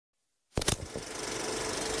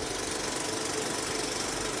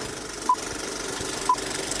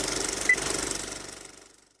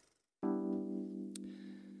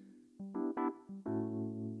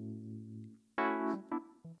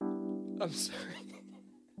I'm sorry.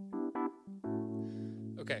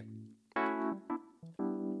 Okay.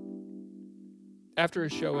 After a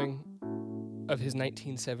showing of his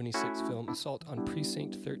 1976 film Assault on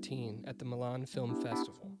Precinct 13 at the Milan Film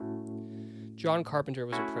Festival, John Carpenter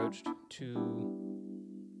was approached to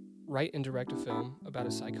write and direct a film about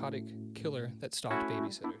a psychotic killer that stalked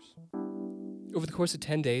babysitters. Over the course of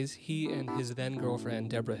 10 days, he and his then-girlfriend,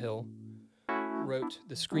 Deborah Hill, wrote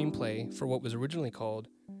the screenplay for what was originally called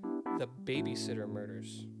The Babysitter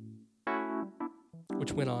Murders,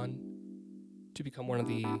 which went on to become one of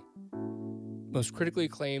the most critically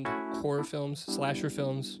acclaimed horror films, slasher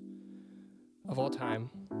films of all time.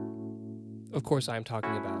 Of course, I'm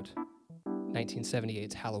talking about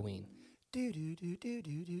 1978's Halloween. A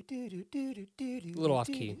little off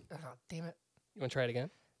key. Oh, damn it. You want to try it again?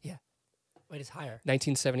 Yeah. Wait, it's higher.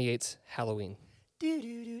 1978's Halloween.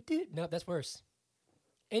 No, that's worse.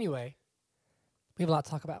 Anyway, we have a lot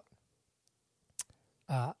to talk about.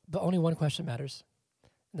 But only one question matters.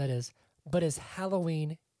 And that is, but is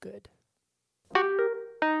Halloween good?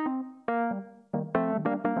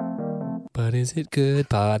 But is it good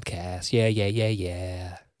podcast?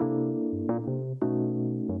 Yeah.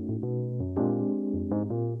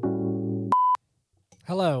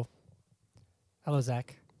 Hello,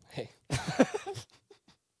 Zach. Hey.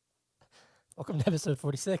 Welcome to episode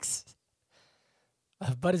 46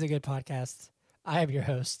 of But Is It Good podcast. I am your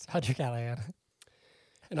host, Hunter Callahan.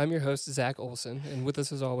 And I'm your host, Zach Olson. And with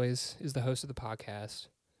us, as always, is the host of the podcast,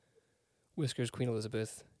 Whiskers Queen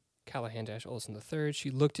Elizabeth Callahan-Olson III. She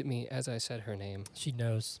looked at me as I said her name. She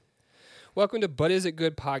knows. Welcome to But Is It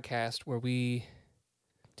Good podcast, where we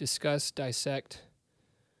discuss, dissect,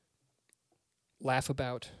 laugh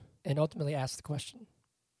about, And ultimately ask the question.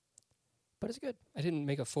 But it's good. I didn't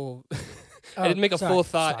make a full Oh, I didn't make a sorry, full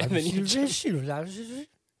thought sorry. and then you Do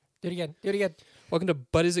it again. Welcome to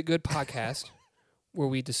But Is It Good podcast, where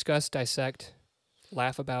we discuss, dissect,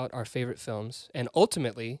 laugh about our favorite films, and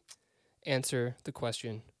ultimately answer the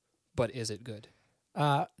question, but is it good?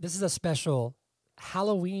 This is a special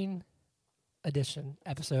Halloween edition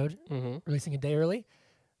episode, releasing a day early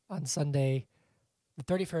on Sunday, the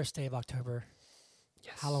 31st day of October,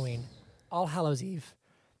 Yes. Halloween, All Hallows Eve.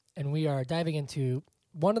 And we are diving into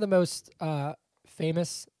one of the most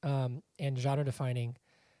famous and genre-defining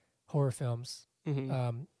horror films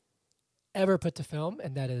ever put to film,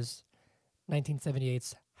 and that is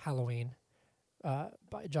 1978's Halloween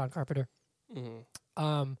by John Carpenter.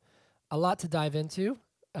 A lot to dive into,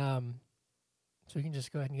 so we can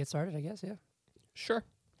just go ahead and get started, I guess, yeah. Sure.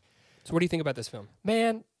 So what do you think about this film?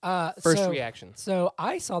 Man, First reaction. So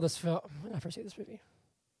I saw this film. When did I first see this movie?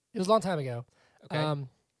 It was a long time ago. Okay.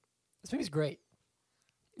 This movie's great.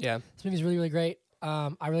 Yeah. This movie's really, really great.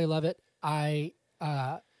 I really love it. I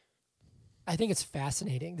think it's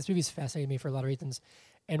fascinating. This movie's fascinated me for a lot of reasons.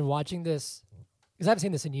 And watching this, because I haven't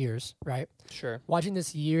seen this in years, right? Sure. Watching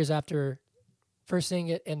this years after first seeing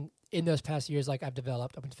it, and in those past years, like I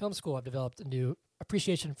went to film school, I've developed a new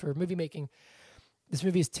appreciation for movie making. This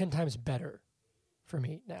movie is 10 times better for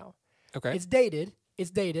me now. Okay. It's dated.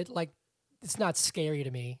 Like, it's not scary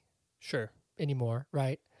to me Sure. anymore,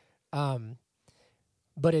 right?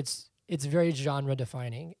 But it's very genre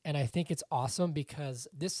defining, and I think it's awesome because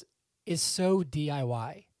this is so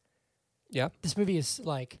DIY. Yeah. This movie is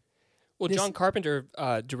like, Well, this- John Carpenter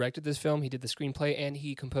directed this film. He did the screenplay and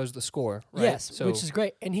he composed the score. Right? yes, which is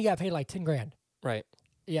great, and he got paid like $10,000. Right.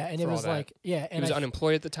 Yeah, and For it all was that. like, yeah, He and was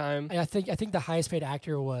unemployed at the time. I think the highest paid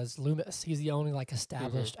actor was Loomis. He's the only like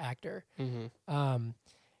established actor. Mm-hmm.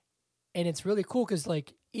 And it's really cool because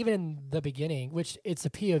like even in the beginning, which it's a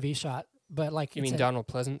POV shot, but like You mean Donald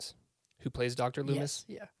Pleasance, who plays Dr. Loomis?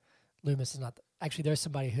 Yes, yeah, Loomis is not. Actually, there's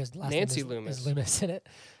somebody whose last Nancy name Loomis. is Loomis in it.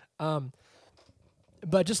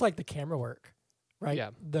 But just like the camera work, right? Yeah.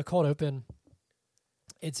 The cold open.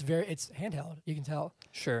 It's handheld. You can tell.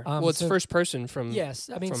 Sure. Well, it's so- first person from Yes,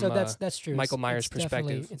 I mean, from, so that's true. Michael It's Myers'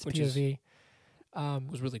 definitely- perspective, it's which is- POV.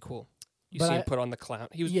 was really cool. You But see I- him put on the clown.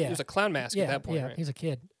 He was Yeah. a clown mask at that point, yeah, right? he's a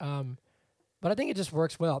kid. But I think it just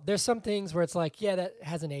works well. There's some things where it's like, yeah, that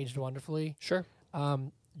hasn't aged wonderfully. Sure.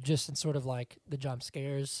 Just in sort of like the jump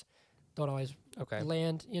scares don't always Okay.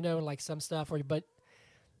 land, like some stuff. But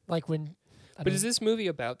like when, But is this movie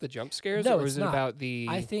about the jump scares, No, or it's is it not. about the?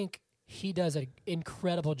 I think he does an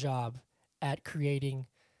incredible job at creating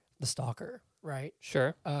the stalker. Right.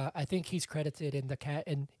 Sure. I think he's credited in the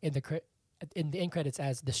in the end credits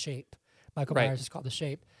as The Shape. Michael Right. Myers is called The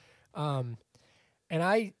Shape. And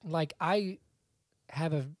I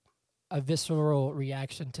have a visceral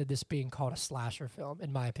reaction to this being called a slasher film,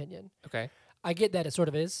 in my opinion. Okay. I get that it sort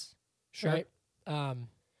of is, Sure. right?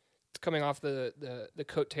 coming off the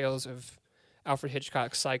coattails of Alfred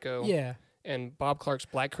Hitchcock's Psycho. Yeah. And Bob Clark's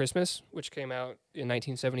Black Christmas, which came out in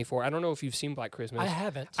 1974. I don't know if you've seen Black Christmas. I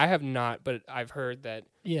haven't. I have not, but I've heard that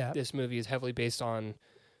this movie is heavily based on,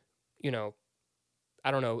 I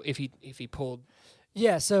don't know if he pulled.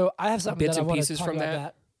 Yeah, so I have something bits that I and want pieces to talk from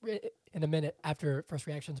about that in a minute after first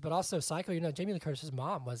reactions, but also Psycho. Jamie Lee Curtis's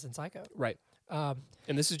mom was in Psycho. Right. And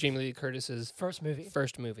this is Jamie Lee Curtis's first movie.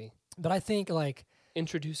 But I think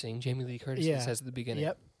introducing Jamie Lee Curtis, it says at the beginning.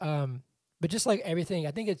 Yep. But just like everything,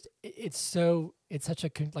 I think it's such a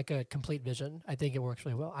complete vision. I think it works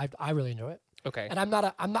really well. I really enjoy it. Okay. And I'm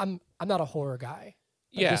not a horror guy.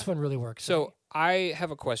 Yeah. This one really works. So I have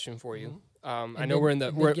a question for you. Mm-hmm. I know we're in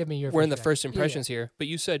the first impressions Yeah. here, but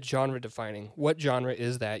you said genre defining. What genre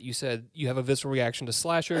is that? You said you have a visceral reaction to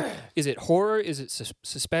slasher. Is it horror? Is it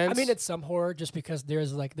suspense? I mean, it's some horror just because there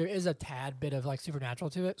is a tad bit of supernatural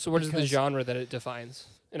to it. So what is the genre that it defines?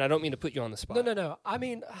 And I don't mean to put you on the spot. No. I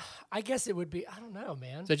mean, I guess it would be. I don't know,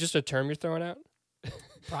 man. Is that just a term you're throwing out?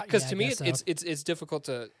 Because to me, it's difficult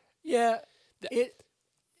to. Yeah,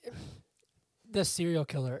 the serial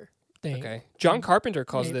killer thing. Okay, John Carpenter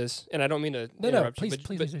calls this, and I don't mean to interrupt you,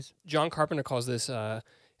 please. John Carpenter calls this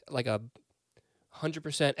like a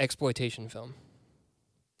 100% exploitation film.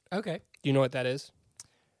 Okay. Do you know what that is?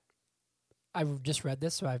 I just read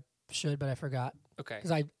this, so I should, but I forgot. Okay.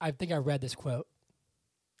 Because I think I read this quote.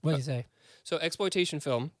 What did you say? So exploitation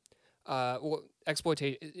film,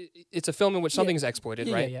 it's a film in which something is exploited,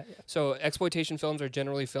 right? Yeah. So exploitation films are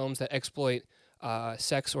generally films that exploit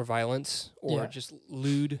sex or violence or just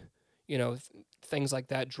lewd, things like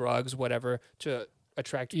that, drugs, whatever, to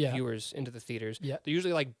attract viewers into the theaters. Yeah. They're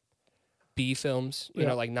usually like B films,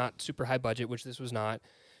 like not super high budget, which this was not.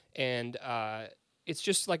 And it's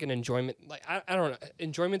just like an enjoyment. Like I don't know.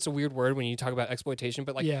 Enjoyment's a weird word when you talk about exploitation,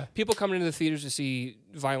 but people coming into the theaters to see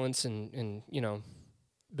violence and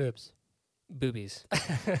boobs, boobies.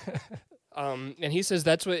 And he says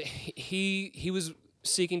that's what he was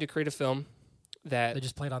seeking to create a film that they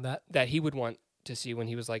just played on that he would want to see when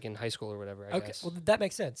he was like in high school or whatever. I guess. Well, that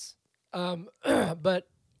makes sense. But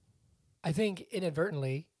I think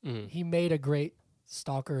inadvertently he made a great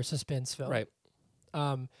stalker suspense film. Right.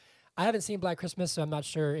 I haven't seen Black Christmas, so I'm not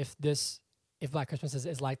sure if Black Christmas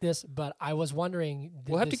is like this, but I was wondering.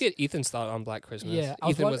 We'll have to get Ethan's thought on Black Christmas. Yeah,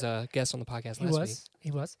 Ethan was a guest on the podcast last week.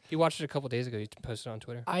 He was. He watched it a couple days ago. He posted it on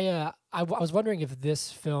Twitter. I was wondering if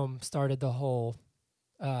this film started the whole.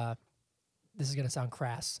 This is going to sound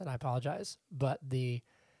crass, and I apologize, but the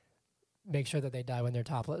make sure that they die when they're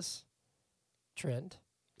topless trend.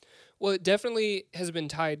 Well, it definitely has been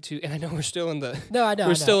tied to, and I know we're still in the. No, I know.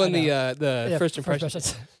 We're still in the first impressions.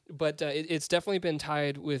 First but it's definitely been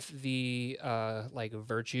tied with the like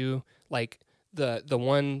virtue, like the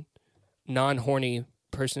one non-horny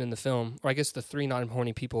person in the film, or I guess the three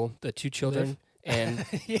non-horny people, the two children and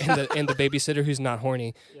and the babysitter who's not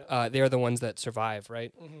horny. They are the ones that survive,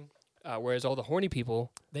 right? Mm-hmm. Whereas all the horny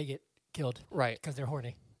people, they get killed, right? Because they're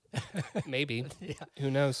horny. Maybe. Who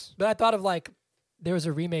knows? But I thought of there was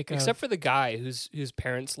a remake except for the guy whose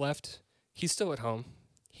parents left. He's still at home.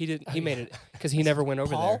 He made it because he never went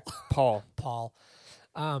over there. Paul.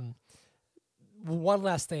 One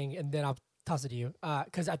last thing, and then I'll toss it to you.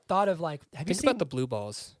 Because I thought of think about the blue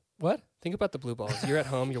balls. What? Think about the blue balls. You're at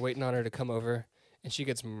home. You're waiting on her to come over, and she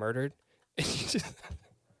gets murdered. And you're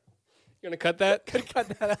gonna cut that? Cut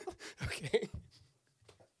that out. Okay.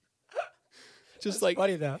 Just That's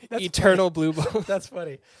funny though. That's eternal funny. blue ball. That's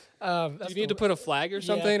funny. Do you need to put a flag or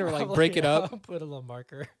something, or break it up? I'll put a little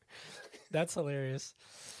marker. That's hilarious.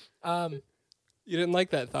 You didn't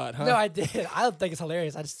like that thought, huh? No, I did. I don't think it's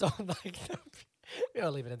hilarious. I just don't like.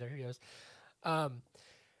 I'll leave it in there. Who knows?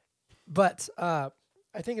 But I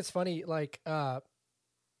think it's funny.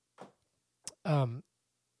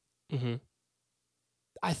 Mm-hmm.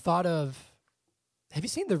 I thought of. Have you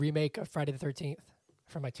seen the remake of Friday the 13th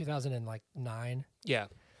from 2009? Yeah.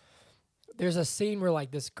 There's a scene where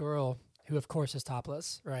this girl, who of course is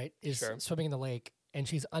topless, right, is swimming in the lake, and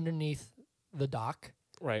she's underneath the dock,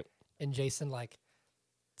 right, and Jason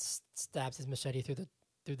stabs his machete through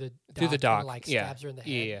the dock, and, stabs her in the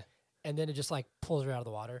head, and then it just pulls her out of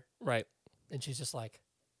the water, right, and she's just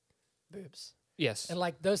boobs, yes, and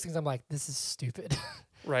those things, I'm this is stupid,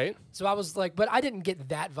 right. So I was but I didn't get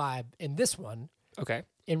that vibe in this one. Okay.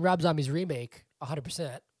 In Rob Zombie's remake,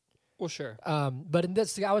 100%. Well, sure. But in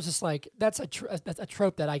this, I was just that's a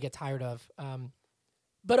trope that I get tired of.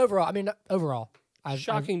 But overall,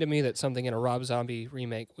 shocking to me that something in a Rob Zombie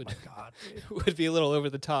remake would would be a little over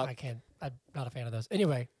the top. I'm not a fan of those.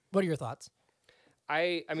 Anyway, what are your thoughts?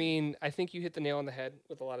 I mean, I think you hit the nail on the head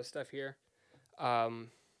with a lot of stuff here.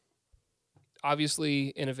 obviously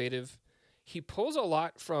innovative. He pulls a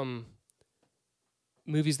lot from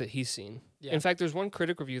movies that he's seen. Yeah. In fact, there's one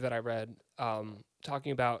critic review that I read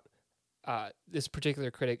talking about this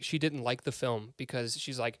particular critic. She didn't like the film because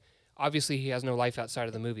she's like, obviously he has no life outside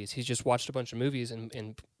of the movies. He's just watched a bunch of movies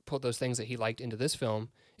and put those things that he liked into this film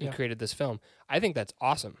and created this film. I think that's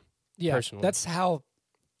awesome. Yeah, personally. that's how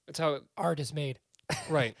art is made.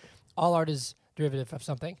 Right. All art is derivative of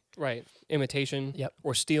something. Right. Imitation. Yep.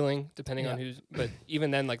 Or stealing, depending on who's. But even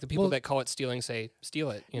then, like the people that call it stealing say steal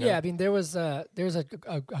it. You know? Yeah, I mean there's a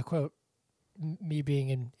quote, me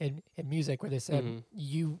being in music, where they said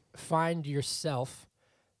you find yourself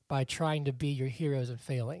by trying to be your heroes and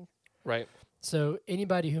failing. Right. So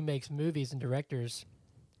anybody who makes movies and directors,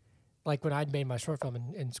 like when I'd made my short film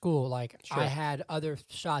in school, like I had other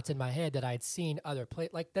shots in my head that I'd seen other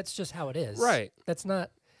like that's just how it is. Right. That's not.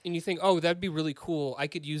 And you think, oh, that'd be really cool. I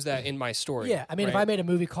could use that in my story. Yeah, I mean, if I made a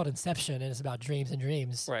movie called Inception and it's about dreams and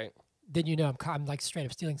dreams, right, then I'm like straight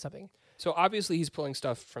up stealing something. So obviously he's pulling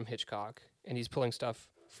stuff from Hitchcock and he's pulling stuff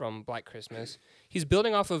from Black Christmas. He's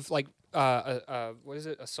building off of like what is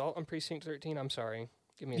it? Assault on Precinct 13. I'm sorry.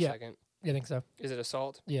 Give me a second. Yeah, I think so. Is it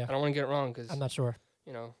Assault? Yeah. I don't want to get it wrong because I'm not sure.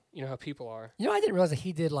 You know how people are. I didn't realize that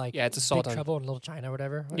he did like it's Assault Big on Trouble in Little China or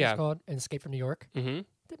whatever. It's called, and Escape from New York. Mm-hmm.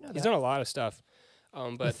 Didn't know that. He's done a lot of stuff.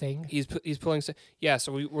 But The Thing. he's pulling. Yeah,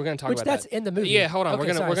 so we're going to talk about that's that. in the movie. Yeah, hold on. Okay,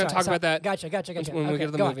 we're gonna talk about that. Gotcha. When we get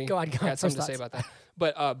to the movie. Go on. I got something to say about that.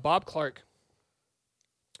 But Bob Clark,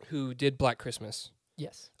 who did Black Christmas,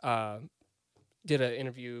 yes, did an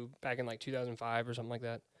interview back in like 2005 or something like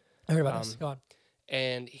that. I heard about this. Go on.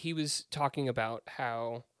 And he was talking about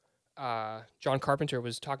how John Carpenter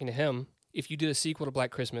was talking to him. If you did a sequel to Black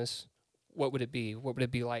Christmas, what would it be? What would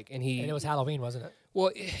it be like? And it was Halloween, wasn't it?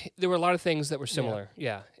 Well, there were a lot of things that were similar.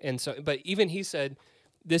 Yeah. And so, but even he said,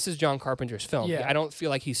 this is John Carpenter's film. Yeah. I don't feel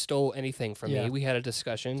like he stole anything from me. We had a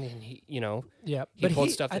discussion and he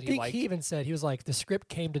pulled stuff that he liked. He even said, he was like, the script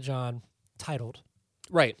came to John titled.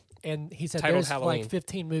 Right. And he said Titled there's Halloween. like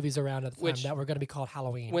 15 movies around at the time that were going to be called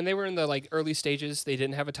Halloween. When they were in the like early stages, they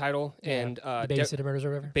didn't have a title. And Babysitter Murders or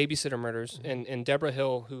whatever? Babysitter Murders. Mm-hmm. And Deborah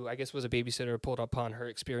Hill, who I guess was a babysitter, pulled upon her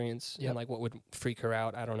experience and like what would freak her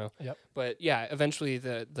out. I don't know. Yep. But yeah, eventually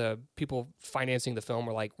the people financing the film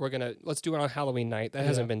were like, let's do it on Halloween night. That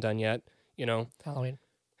hasn't been done yet, Halloween.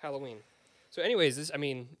 So anyways,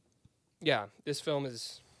 this film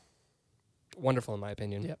is wonderful in my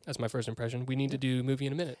opinion. Yep. That's my first impression. We need to do movie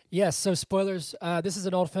in a minute. Yes, so spoilers. This is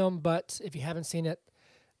an old film, but if you haven't seen it,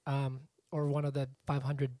 or one of the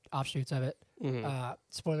 500 offshoots of it,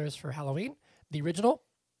 spoilers for Halloween, the original.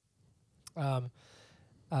 So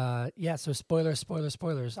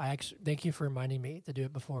spoilers. I actually thank you for reminding me to do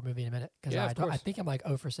it before movie in a minute, because I think I'm like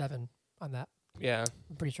 0 for 7 on that. Yeah,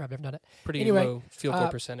 I'm pretty sure I've never done it. Pretty low field goal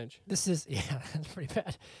percentage. This is that's pretty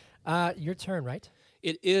bad. Your turn, right?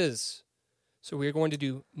 It is. So we're going to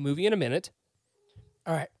do movie in a minute.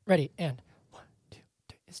 All right, ready, and 1, 2,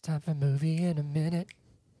 3. It's time for movie in a minute.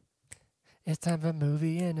 It's time for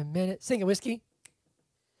movie in a minute. Sing it, Whiskey.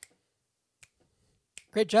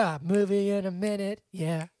 Great job. Movie in a minute.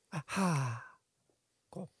 Yeah. Aha.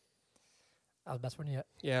 Cool. That was the best one yet.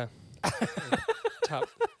 Yeah.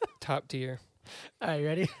 top tier. All right, you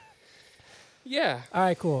ready? Yeah. All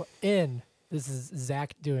right, cool. This is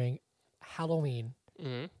Zach doing Halloween.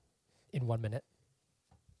 Mm-hmm. In 1 minute.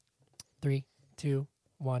 3, 2,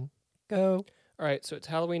 1, go. All right, so it's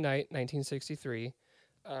Halloween night, 1963.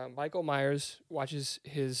 Michael Myers watches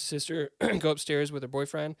his sister go upstairs with her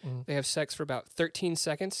boyfriend. They have sex for about 13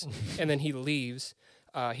 seconds, and then he leaves.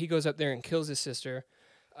 He goes up there and kills his sister.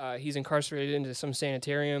 He's incarcerated into some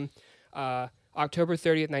sanitarium. October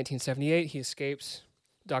 30th, 1978, he escapes.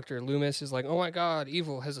 Dr. Loomis is like, oh my God,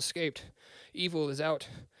 evil has escaped. Evil is out.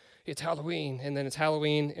 It's Halloween, and then it's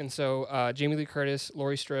Halloween, and so Jamie Lee Curtis,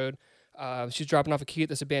 Laurie Strode, she's dropping off a key at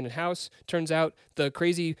this abandoned house. Turns out the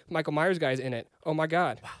crazy Michael Myers guy's in it. Oh my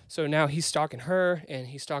God. Wow. So now he's stalking her, and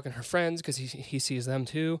he's stalking her friends because he sees them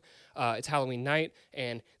too. It's Halloween night,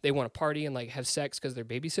 and they want to party and like have sex because they're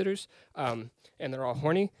babysitters, and they're all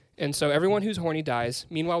horny. And so everyone who's horny dies.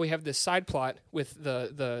 Meanwhile, we have this side plot with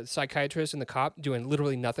the psychiatrist and the cop doing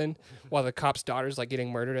literally nothing while the cop's daughter's like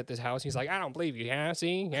getting murdered at this house. He's like, I don't believe you. Yeah,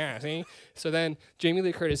 see? So then Jamie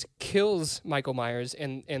Lee Curtis kills Michael Myers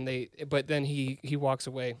but then he walks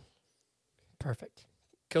away. Perfect.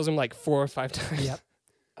 Kills him like 4 or 5 times. Yep.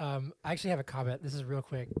 I actually have a comment. This is real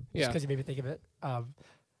quick. Just because you made me think of it.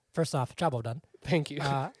 First off, job well done. Thank you.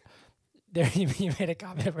 There, you made a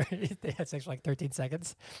comment where they had sex for like 13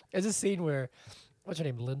 seconds. There's a scene where what's her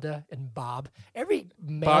name, Linda and Bob. Every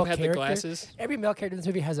male Bob had character, the glasses. Every male character in this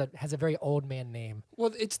movie has a very old man name.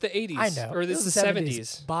 Well, it's the 80s. I know, Or this is the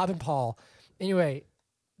 70s. Bob and Paul. Anyway,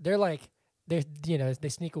 they're they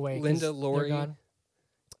sneak away. 'cause Linda, they're Lori. gone.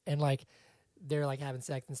 And like they're like having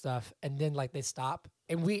sex and stuff, and then like they stop,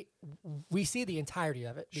 and we see the entirety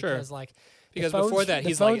of it Sure. because like Because the before phone's- that, the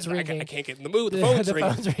he's like, phone's ringing. I can't get in the mood. The phone's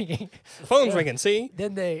ringing. phone's ringing. The phone's Yeah. ringing, see?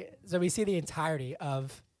 Then so we see the entirety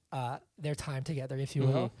of their time together, if you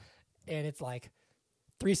will, and it's like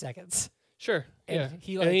 3 seconds. Sure. And yeah.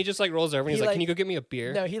 he, And then like- he just like rolls over and he's he, like, like- can you go get me a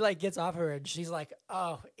beer? No, he like gets off her and she's like,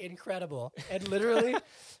 "Oh, incredible!" And literally,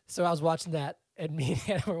 so I was watching that, and me and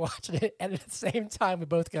Hannah were watching it, and at the same time, we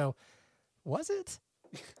both go, "Was it?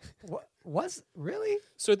 Was really?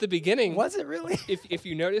 So at the beginning, Was it really?" if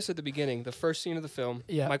you notice at the beginning, the first scene of the film,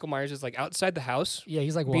 Yeah. Michael Myers is like outside the house, Yeah,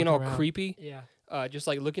 he's like being walking all around. creepy, Yeah, just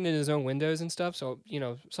like looking in his own windows and stuff. So,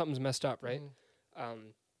 something's messed up, right?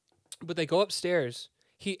 But they go upstairs.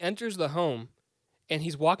 He enters the home, and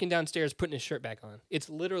he's walking downstairs putting his shirt back on. It's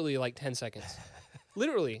literally like 10 seconds.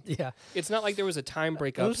 Literally. yeah. It's not like there was a time It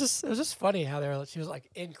breakup. was just funny how she was like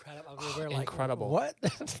incredible. We were like, Incredible. What?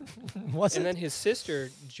 Was And it? then his sister,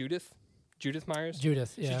 Judith Myers,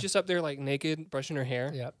 Judith. Yeah. she's just up there like naked, brushing her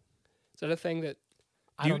hair. Yeah. Is that a thing that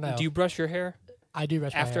I don't know. do you brush your hair I do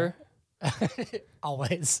brush after? my hair.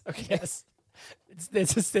 Always. Okay. Yes.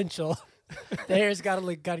 It's essential. The hair's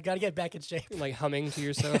gotta get back in shape. Like humming to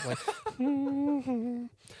yourself, like,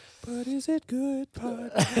 but is it good?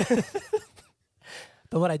 Pod?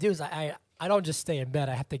 But what I do is I don't just stay in bed.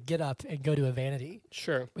 I have to get up and go to a vanity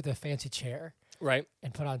Sure. with a fancy chair Right.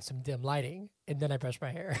 and put on some dim lighting, and then I brush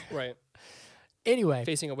my hair. Right. Anyway,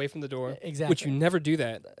 Facing away from the door. exactly. Which you never do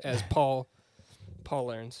that, as Paul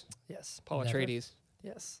learns. yes, Paul never. Atreides.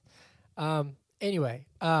 Yes. Anyway,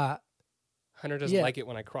 Hunter doesn't Yeah. like it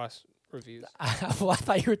when I cross reviews. well, I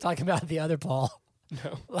thought you were talking about the other Paul,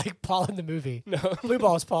 No. like Paul in the movie. No. Blue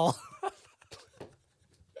Ball's Paul.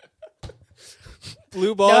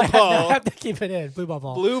 Blue Ball No, I Paul. have to keep it in. Blue Ball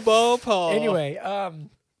Paul. Blue Ball Paul. Anyway, I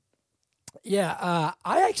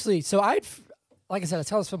actually, so like I said, I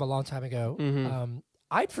saw this film a long time ago. Mhm.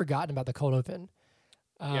 I'd forgotten about the cold open,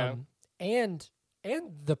 Yeah. and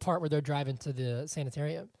the part where they're driving to the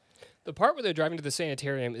sanitarium. The part where they're driving to the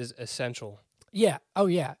sanitarium is essential. Yeah. Oh,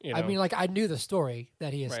 yeah. You I know. mean, like I knew the story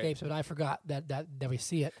that he Right. escapes, but I forgot that we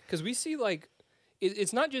see it. Because we see, like,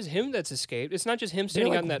 it's not just him that's escaped. It's not just him They're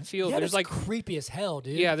standing like- out in that field. Yeah, There's, that's like, creepy as hell,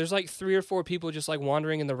 dude. yeah, there's, like, 3 or 4 people just, like,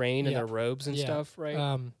 wandering in the rain in Yeah. their robes and Yeah. stuff,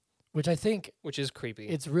 right? Which I think Which is creepy.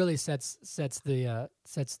 it's really sets the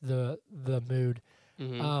mood.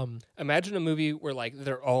 Mhm. Imagine a movie where, like,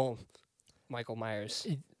 they're all Michael Myers.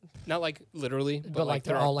 Not, like, literally, but like,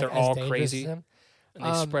 they're all like they're as all dangerous crazy. as him. And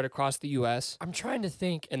they spread across the U.S. I'm trying to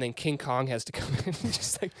think. And then King Kong has to come in and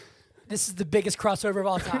just, like... This is the biggest crossover of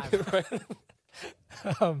all time.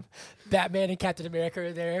 Batman and Captain America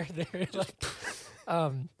are there. They're like,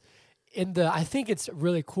 I think it's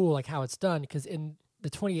really cool, like how it's done, because in the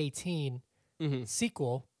 2018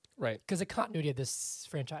 sequel, Right. because the continuity of this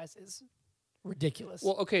franchise is ridiculous.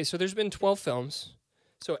 Well, okay, so there's been 12 films.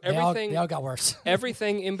 So they all got worse.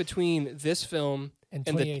 everything in between this film In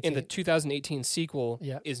and the 2018. 2018 sequel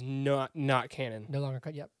Yeah. is not canon. No longer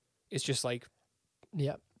cut. Yep. It's just like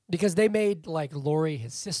Yep. Because they made like Lori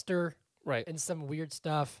his sister right. and some weird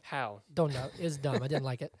stuff. How? Don't know. It's dumb. I didn't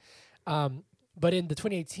like it. But in the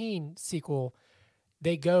 2018 sequel,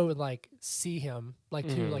 they go and like see him. Like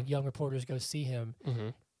two like young reporters go see him,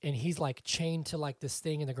 and he's like chained to like this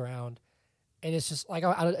thing in the ground, and it's just like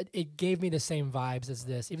it gave me the same vibes as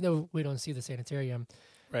this, even though we don't see the sanitarium.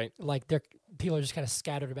 Right. Like people are just kind of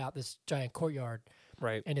scattered about this giant courtyard,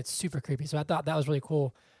 Right. and it's super creepy. So I thought that was really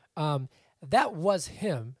cool. That was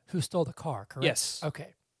him who stole the car, correct? Yes.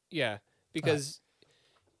 Okay. Yeah, because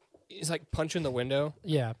he's like punching the window,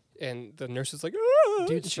 Yeah. and the nurse is like, "Ah!"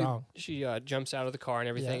 Dude's she, strong. She jumps out of the car and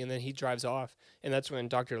everything, Yeah. and then he drives off, and that's when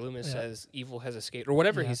Dr. Loomis Yeah. says evil has escaped or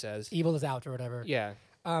whatever Yeah. he says. Evil is out or whatever. Yeah.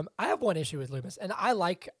 I have one issue with Loomis, and I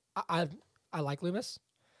like Loomis.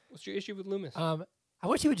 What's your issue with Loomis? I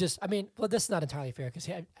wish he would just. I mean, well, this is not entirely fair because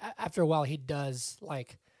after a while he does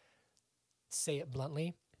like say it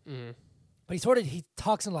bluntly, but he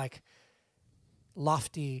talks in like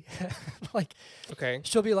lofty, like Okay.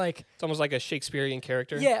 she'll be like, It's almost like a Shakespearean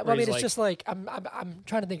character. yeah. where Well, I mean, he's it's like, just like I'm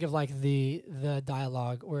trying to think of like the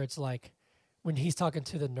dialogue where it's like when he's talking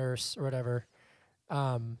to the nurse or whatever,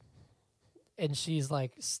 and she's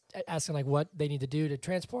like asking like what they need to do to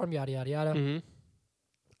transport him, yada yada yada.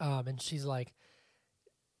 And she's like,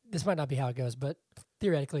 this might not be how it goes, but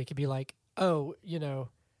theoretically it could be like, oh,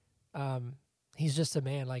 he's just a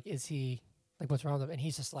man. Like, is he Like, what's wrong with him? And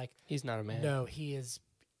he's just like, he's not a man. no, he is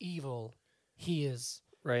evil. He is,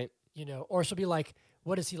 Right. or she'll be like,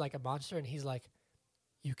 what is he, like a monster? And he's like,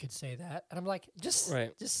 you could say that. And I'm like, just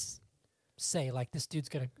say like this dude's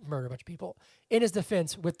gonna murder a bunch of people. In his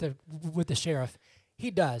defense, with the sheriff,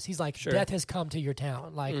 he does. He's like, death has come to your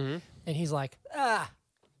town. Like, and he's like,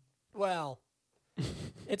 well,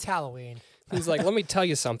 it's Halloween. He's like, let me tell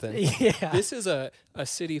you something. Yeah. This is a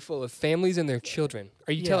city full of families and their children.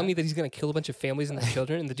 Are you telling me that he's going to kill a bunch of families and their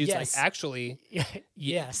children? And the dude's like, actually,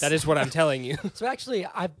 yes. That is what I'm telling you. So actually,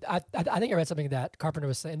 I think I read something that Carpenter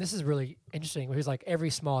was saying. This is really interesting. Where he's like, every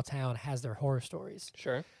small town has their horror stories.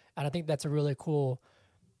 Sure. And I think that's a really cool,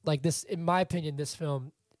 like this, in my opinion, this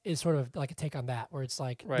film is sort of like a take on that, where it's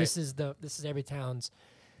like, this is every town's,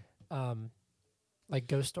 like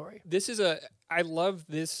ghost story. I love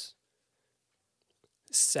this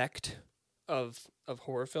sect of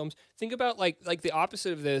horror films. Think about like the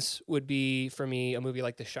opposite of this would be for me a movie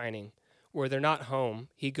like The Shining, where they're not home.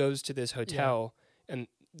 He goes to this hotel, and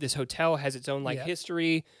this hotel has its own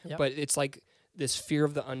history, but it's like this fear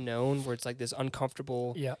of the unknown, where it's like this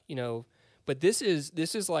uncomfortable, But this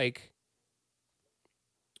is like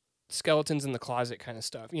skeletons in the closet kind of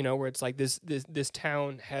stuff, where it's like this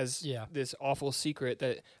town has this awful secret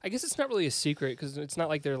that I guess it's not really a secret, because it's not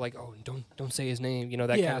like they're like, oh, don't say his name, that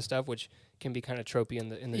kind of stuff, which can be kind of tropey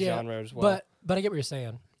in the genre as well. But I get what you're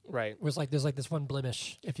saying. Right. Where it's like there's like this one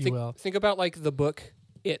blemish, if you will. Think about like the book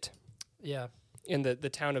It. Yeah. In the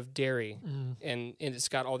town of Derry, and it's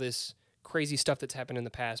got all this crazy stuff that's happened in the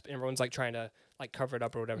past, but everyone's like trying to like cover it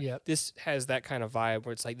up or whatever. Yep. This has that kind of vibe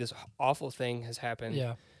where it's like this awful thing has happened.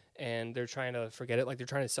 Yeah. And they're trying to forget it. Like they're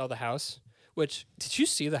trying to sell the house. Which, did you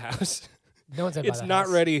see the house? No one's gonna buy that house. It's not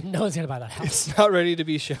ready. No one's gonna buy that house. It's not ready to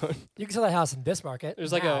be shown. You can sell that house in this market.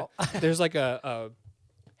 There's like a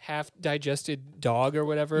half digested dog or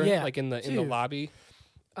whatever. Yeah. Like in the lobby.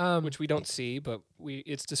 Which we don't see, but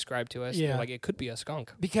it's described to us. Yeah. Like it could be a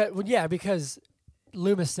skunk. Because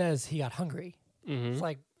Loomis says he got hungry. Mm-hmm. It's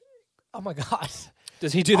like, oh my God.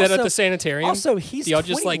 Does he do that at the sanitarium? Also, he's 21. Do y'all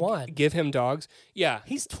just like give him dogs? Yeah.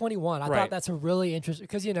 He's 21. I thought that's a really interesting,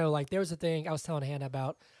 because like there was a thing I was telling Hannah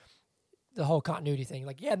about the whole continuity thing.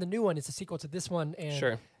 Like, the new one is a sequel to this one,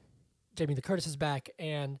 and Jamie Lee Curtis is back,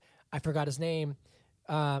 and I forgot his name.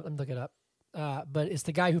 Let me look it up. But it's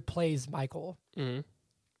the guy who plays Michael.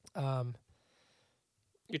 Mm-hmm.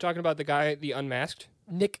 You're talking about the guy, the unmasked?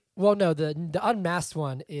 Nick. Well, no, the unmasked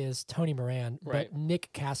one is Tony Moran, right. But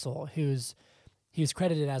Nick Castle, he was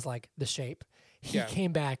credited as like the Shape. He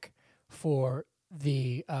came back for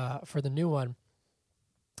the new one,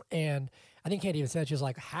 and I think Candy even said, she was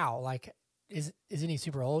like, "How? Like, isn't he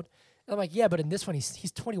super old?" And I'm like, "Yeah, but in this one,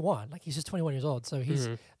 he's 21. Like, he's just 21 years old. So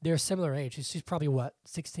they're similar age. She's probably what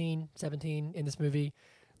 16, 17 in this movie.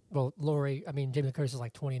 Well, Jamie Lee Curtis is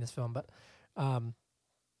like 20 in this film, but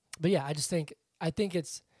yeah, I think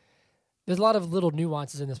there's a lot of little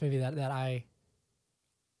nuances in this movie that I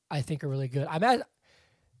think are really good. Let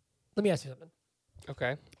me ask you something.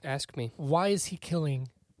 Okay, ask me. Why is he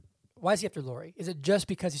after Laurie? Is it just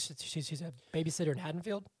because she's a babysitter in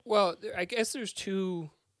Haddonfield? Well, I guess there's two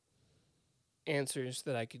answers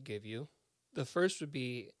that I could give you. The first would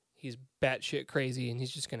be he's batshit crazy and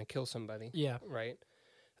he's just going to kill somebody. Yeah. Right?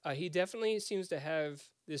 He definitely seems to have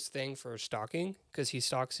this thing for stalking, because he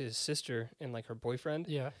stalks his sister and like her boyfriend.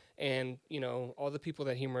 Yeah. And, all the people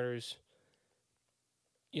that he murders,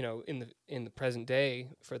 in the present day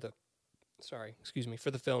for the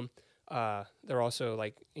film, they're also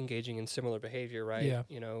like engaging in similar behavior, right? Yeah.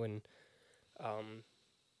 And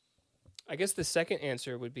I guess the second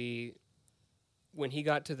answer would be when he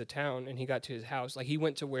got to the town and he got to his house, like he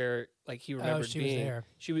went to where like he remembered being. Was there.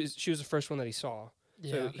 She was the first one that he saw.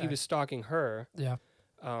 Yeah, so he was stalking her. Yeah.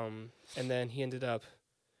 And then he ended up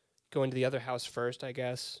going to the other house first, I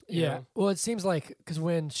guess. Yeah. know? Well, it seems like, because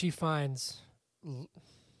when she finds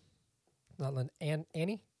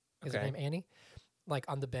Annie, is her name Annie, like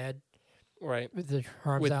on the bed, right, with the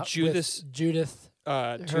arms with out, Judith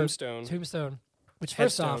Tombstone, which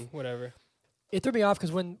first off, whatever, it threw me off,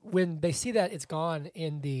 because when they see that it's gone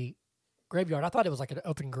in the graveyard, I thought it was like an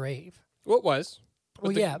open grave. Well, it was.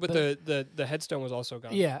 But the headstone was also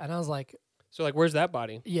gone. Yeah, and I was like, so like, where's that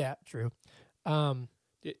body? Yeah, true.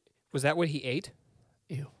 Was that what he ate?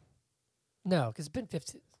 Ew. No, because it's been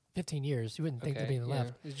 15 years. You wouldn't think there'd be anything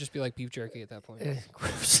left. It'd just be like beef jerky at that point.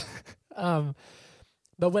 Gross.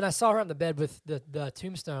 But when I saw her on the bed with the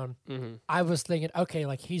tombstone, I was thinking, okay,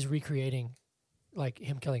 like he's recreating like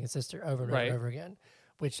him killing his sister over and over and over again,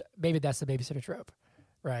 which maybe that's the babysitter trope,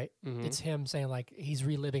 right? It's him saying like he's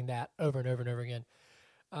reliving that over and over and over again.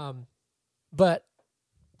 But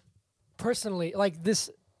personally like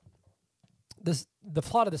the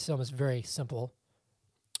plot of this film is very simple.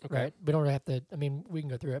 Okay. Right? We don't really have to. I mean, we can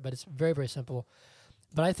go through it, but it's very, very simple.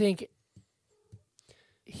 But I think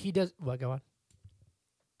he does. What? Go on.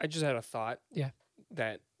 I just had a thought. Yeah.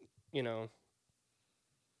 That,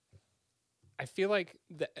 I feel like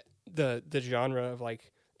the genre of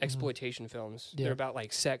like exploitation films, Yeah. they're about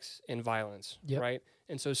like sex and violence, Yep. right?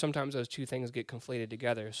 And so sometimes those two things get conflated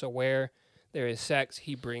together. So where there is sex,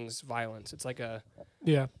 he brings violence. It's like a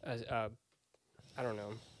I don't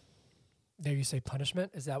know. There you say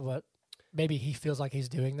punishment. Is that what? Maybe he feels like he's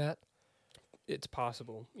doing that. It's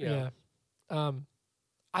possible. Yeah.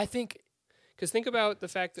 I think Because think about the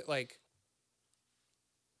fact that, like,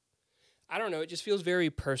 I don't know, it just feels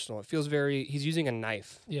very personal. It feels very, he's using a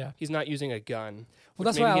knife. Yeah. He's not using a gun. Well,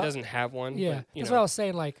 that's maybe why he doesn't have one. Yeah. But, That's what I was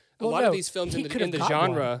saying. Like a lot of these films in the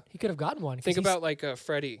genre. He could have gotten one. Think about like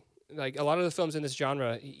Freddy. Like a lot of the films in this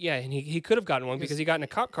genre, and he could have gotten one because he got in a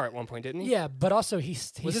cop car at one point, didn't he? Yeah, but also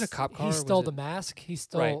was it a cop car? He Or stole was the mask. He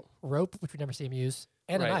stole rope, which we never see him use,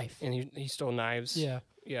 and a knife. And he stole knives. Yeah.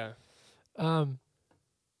 Yeah. I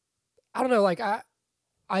don't know. Like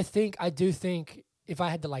I do think if I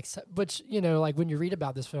had to like, which like when you read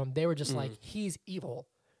about this film, they were just like he's evil.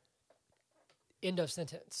 End of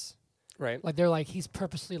sentence. Right. Like they're like he's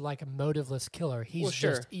purposely like a motiveless killer. He's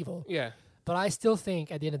just evil. Yeah. But I still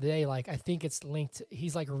think at the end of the day, like I think it's linked.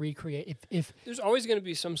 He's like recreate. If there's always going to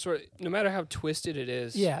be some sort of, no matter how twisted it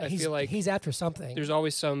is. Yeah, I feel like he's after something. There's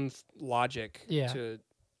always some logic. Yeah. To,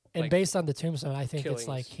 and like, based on the tombstone, I think killings. it's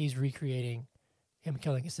like he's recreating him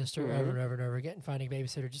killing his sister over and over and over again, finding a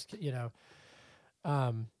babysitter, just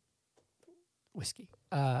whiskey.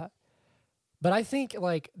 But I think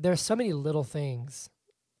like there's so many little things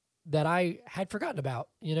that I had forgotten about.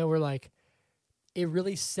 Where like it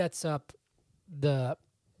really sets up the,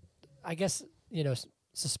 I guess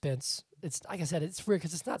suspense. It's like I said, it's weird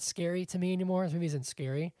because it's not scary to me anymore. This movie isn't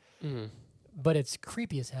scary, but it's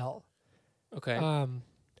creepy as hell. Okay.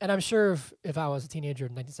 And I'm sure if I was a teenager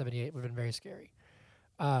in 1978, it would have been very scary.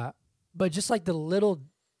 But just like the little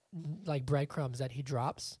like breadcrumbs that he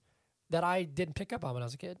drops that I didn't pick up on when I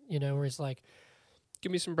was a kid, where he's like,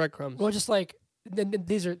 give me some breadcrumbs. Well, just like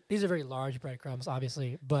these are very large breadcrumbs,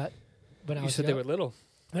 obviously, but when I was they were little.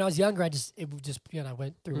 When I was younger, I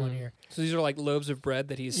went through one ear. So these are like loaves of bread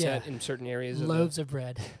that he's set in certain areas. Loaves of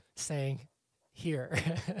bread, saying, "Here,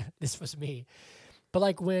 this was me." But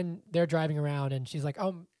like when they're driving around and she's like,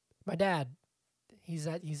 "Oh, my dad, he's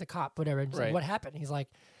a cop, whatever." And she's like, what happened? He's like,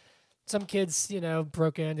 "Some kids,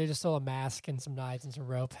 broke in. They just stole a mask and some knives and some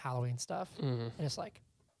rope, Halloween stuff." And it's like,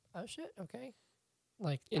 "Oh shit, okay."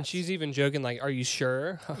 Like, and she's even joking, like, "Are you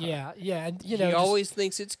sure?" yeah, and he always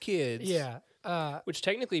thinks it's kids. Yeah. Which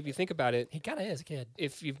technically, if you think about it, he kind of is a kid.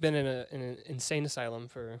 If you've been in an insane asylum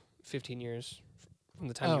for 15 years, from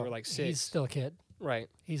the time you were like 6, he's still a kid. Right.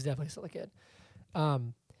 He's definitely still a kid.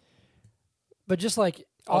 But just like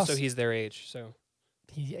also he's their age, so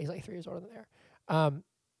he's like 3 years older than they are.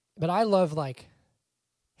 But I love like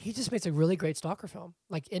he just makes a really great stalker film.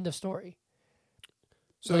 Like end of story.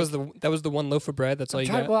 So that was the one loaf of bread. That's all you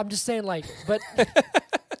got. Well, I'm just saying like, but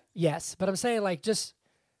yes, but I'm saying like just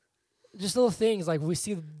little things like we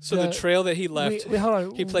see. The trail that he left. Hold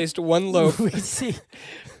on. He placed one loaf.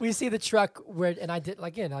 we see the truck where, and I did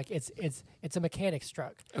again like it's a mechanic's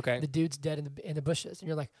truck. Okay. The dude's dead in the bushes, and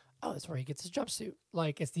you're like, oh, that's where he gets his jumpsuit.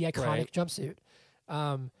 Like it's the iconic jumpsuit.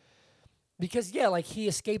 Because like he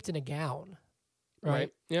escaped in a gown,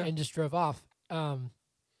 right? Yeah. And just drove off.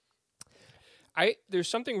 There's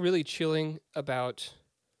something really chilling about.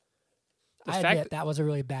 I admit that was a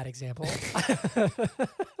really bad example.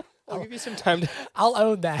 I'll give you some time. I'll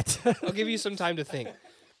own that. I'll give you some time to think.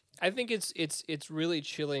 I think it's really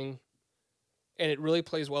chilling, and it really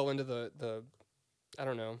plays well into the I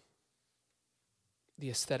don't know, the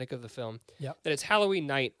aesthetic of the film. Yeah. That it's Halloween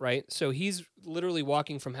night, right? So he's literally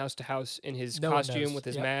walking from house to house in his costume with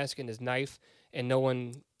his mask and his knife, and no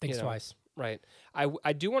one thinks twice. Right.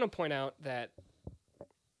 I do want to point out that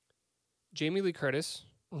Jamie Lee Curtis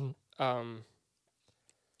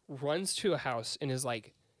runs to a house and is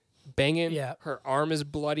like banging. Yeah. Her arm is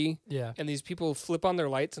bloody. Yeah. And these people flip on their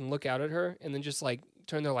lights and look out at her and then just like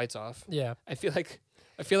turn their lights off. Yeah. I feel like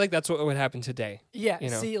that's what would happen today. Yeah.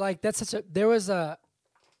 See, like that's there was a.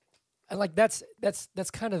 Like that's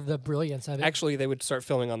kind of the brilliance of it. Actually, they would start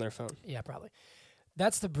filming on their phone. Yeah, probably.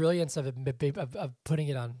 That's the brilliance of it, of putting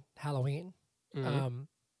it on Halloween.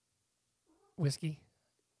 Whiskey.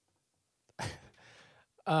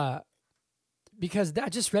 Because I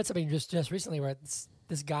just read something just recently where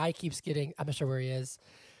this guy keeps getting, I'm not sure where he is,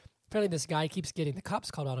 apparently this guy keeps getting the cops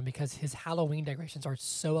called on him because his Halloween decorations are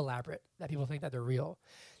so elaborate that people think that they're real.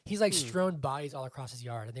 He's like strewn bodies all across his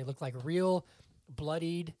yard, and they look like real,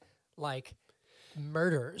 bloodied, like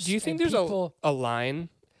murders. Do you think there's a line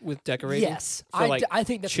with decorating? Yes, for, like, I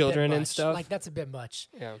think that's children a bit much. and stuff. Like that's a bit much.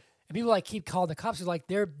 Yeah. And people like keep calling the cops. He's like,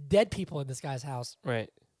 they're dead people in this guy's house. Right.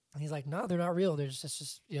 And he's like, no, they're not real. They're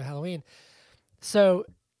just Halloween. So,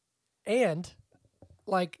 and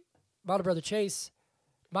like my older brother Chase,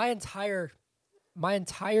 my entire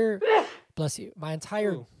bless you, my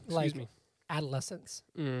entire Ooh, like me. adolescence.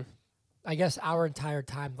 Mm. I guess our entire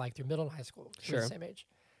time, like through middle and high school, she was Sure. the same age.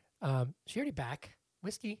 She already back.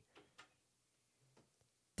 Whiskey.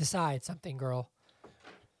 Decide something, girl.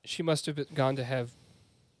 She must have gone to have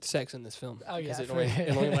sex in this film. Oh, yeah, Because for-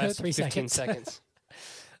 it only lasts 3 15 seconds.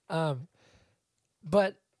 seconds.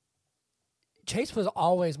 But Chase was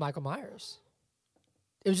always Michael Myers.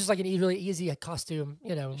 It was just like an really easy costume,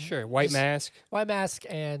 Sure. White just mask. white mask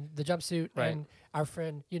and the jumpsuit, Right. and our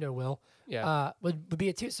friend, Will, Yeah. would be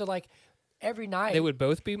it too. So like every night, They would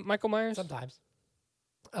both be Michael Myers? sometimes.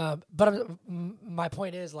 But my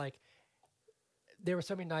point is like there were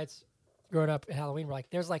so many nights growing up in Halloween where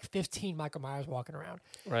like there's like 15 Michael Myers walking around.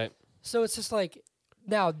 Right. So it's just like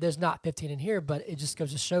now there's not 15 in here, but it just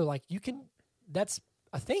goes to show like that's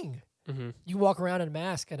a thing. Mm-hmm. You walk around in a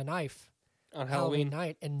mask and a knife On Halloween Halloween.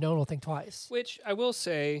 night, and no one will think twice. Which I will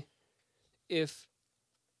say, if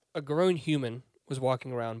a grown human was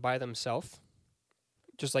walking around by themselves,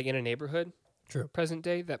 just like in a neighborhood, True. present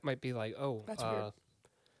day, that might be like, oh, That's weird.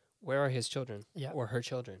 where are his children? Yeah. Or her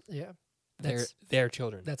children? Yeah, Their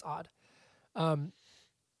children. that's odd.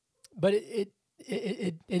 But it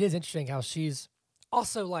is interesting how she's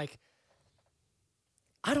also like,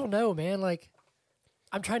 I don't know, man. Like,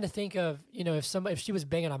 I'm trying to think of if she was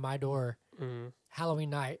banging on my door Mm-hmm. Halloween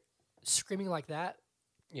night, screaming like that.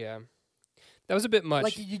 Yeah. That was a bit much.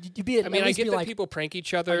 Like you'd be. I mean, I get that people prank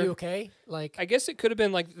each other. Are you okay? Like, I guess it could have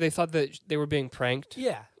been like they thought that they were being pranked.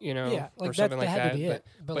 yeah, Yeah, like or that. something That like had that. to be it.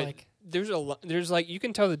 But like, there's like you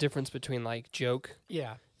can tell the difference between like joke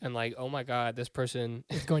yeah, and like, oh my god, this person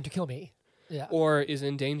it's going to kill me. Yeah. or is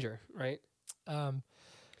in danger, right? Can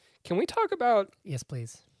we talk about Yes,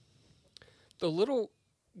 please. the little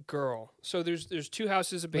girl? So there's two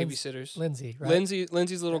houses of babysitters. Lindsay, right?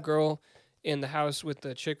 Lindsay's little Yeah. girl in the house with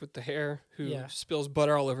the chick with the hair who Yeah. spills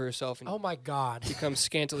butter all over herself and Oh my God. becomes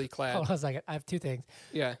scantily clad. Hold on a second. I have two things.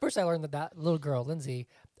 Yeah. First, I learned that little girl, Lindsay,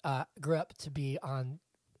 grew up to be on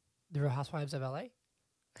The Real Housewives of L.A.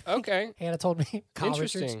 Okay. Hannah told me. Kyle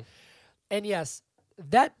Richards. Interesting. And yes,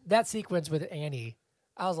 that sequence with Annie,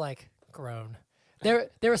 I was like, grown. There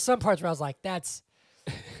were some parts where I was like,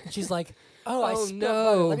 she's like, oh, I Oh, spilled no.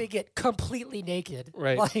 butter. Let me get completely naked.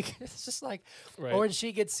 Right. Like, it's just like, Right. or when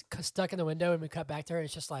she gets stuck in the window and we cut back to her,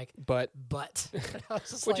 it's just like, But but. I was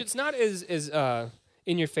just which like, it's not as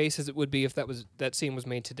in your face as it would be if that scene was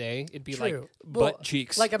made today. It'd be like True. butt Well,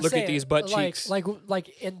 cheeks. like I'm Look saying, at these butt like, cheeks. like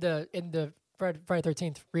in the Friday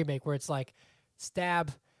 13th remake where it's like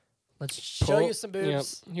stab, let's show Pull- you some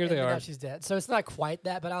boobs. yep, here and they then now are. she's dead. So it's not quite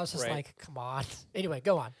that, but I was just Right. like, come on. Anyway,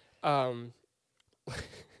 go on.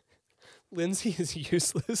 Lindsay is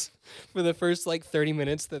useless for the first like 30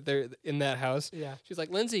 minutes that they're in that house. Yeah. She's like,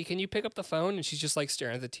 Lindsay, can you pick up the phone? And she's just like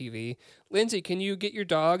staring at the TV. Lindsay, can you get your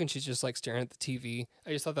dog? And she's just like staring at the TV.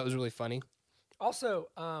 I just thought that was really funny. Also,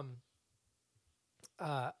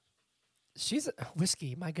 she's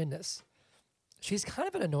Whiskey. My goodness, she's kind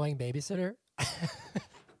of an annoying babysitter.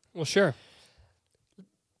 Well, sure.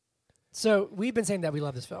 So we've been saying that we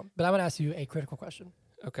love this film, but I want to ask you a critical question: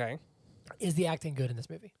 Okay. Is the acting good in this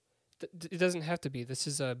movie? It doesn't have to be. This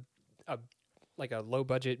is a like a low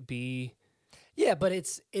budget B. Yeah, but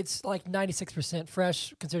it's like 96%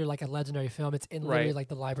 fresh, considered like a legendary film. It's in literally Right. like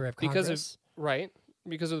the Library of Congress.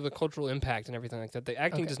 Because of the cultural impact and everything like that. The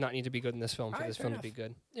acting Okay. does not need to be good in this film for Alright, this fair film enough. to be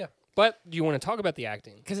good. Yeah. But do you want to talk about the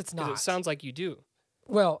acting? Because it's Because not. it sounds like you do.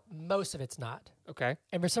 Well, most of it's not. Okay.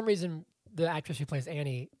 And for some reason, the actress who plays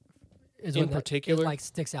Annie is In one that particular? it, like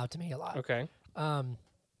sticks out to me a lot. Okay.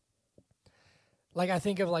 Like I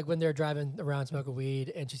think of like when they're driving around smoking weed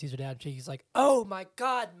and she sees her dad and she's like, "Oh my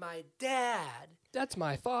God, my dad!" That's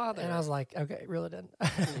my father. And I was like, "Okay, reel it in."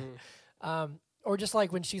 Mhm. Or just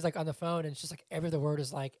like when she's like on the phone and it's just like every other word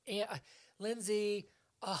is like, "Lindsay,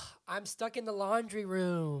 I'm stuck in the laundry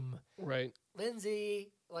room." Right.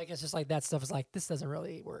 Lindsay, like it's just like that stuff is like this doesn't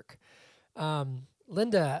really work.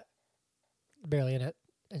 Linda, barely in it,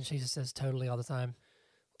 and she just says totally all the time.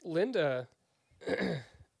 Linda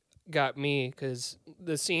got me because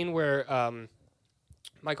the scene where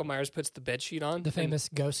Michael Myers puts the bed sheet on The famous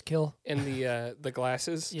ghost kill. and the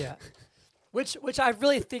glasses. Yeah, which I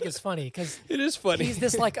really think is funny because it is funny. He's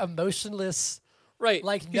this like emotionless, right?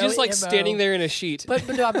 Like he's no just like MO. standing there in a sheet. But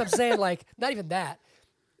no, I'm saying like not even that.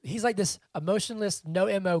 He's like this emotionless,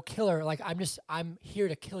 no MO killer. Like I'm here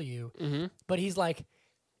to kill you. Mm-hmm. But he's like,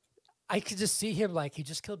 I could just see him like he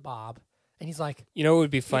just killed Bob, and he's like, you know what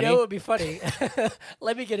would be funny? You know what would be funny?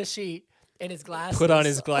 Let me get a sheet and his glasses. Put on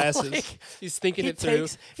his glasses. Like, he's thinking he it through.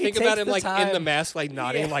 takes- he Think about takes him the like in time. the mask, like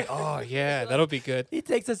nodding, Yeah. like, oh yeah, that'll be good. He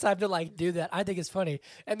takes the time to like do that. I think it's funny.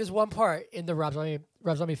 And there's one part in the Rob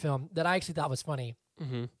Zombie film that I actually thought was funny.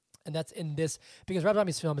 Mm-hmm. And that's in this because Rob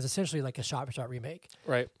Zombie's film is essentially like a shot-for-shot remake.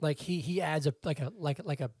 Right. Like he adds a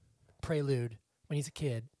prelude when he's a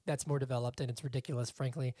kid that's more developed and it's ridiculous,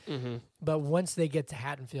 frankly. Mm-hmm. But once they get to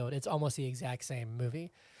Haddonfield, it's almost the exact same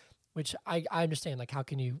movie, which I understand. Like, how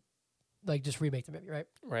can you like just remake the movie, right?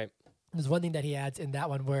 Right. There's one thing that he adds in that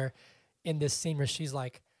one where in this scene where she's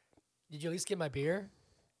like, "Did you at least get my beer?"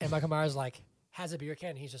 And Michael Myers like has a beer can.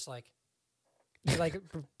 And he's just like. He like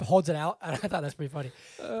holds it out. I thought that's pretty funny.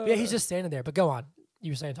 But yeah, he's just standing there. But go on.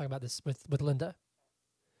 You were saying talking about this with Linda.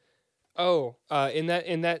 Oh, in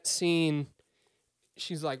that scene,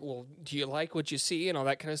 she's like, "Well, do you like what you see?" and all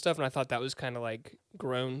that kind of stuff. And I thought that was kind of like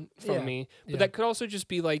grown from Yeah. me, but Yeah. that could also just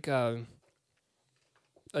be like a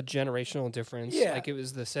generational difference. Yeah. Like it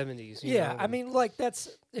was the 70s. Yeah, know? I mean, like that's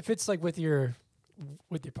if it's like with your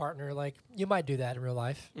partner, like you might do that in real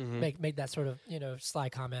life. Mhm. Make that sort of sly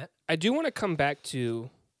comment. I do want to come back to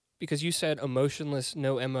because you said emotionless,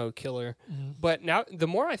 no MO killer. But now, the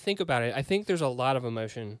more I think about it, I think there's a lot of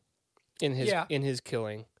emotion in his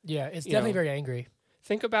killing. Yeah, it's You definitely know. very angry.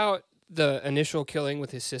 Think about the initial killing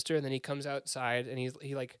with his sister, and then he comes outside and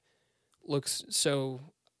he like looks so,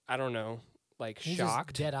 I don't know, like He's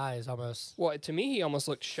shocked. just dead eyes almost. Well, to me, he almost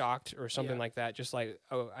looked shocked or something Yeah. like that. Just like,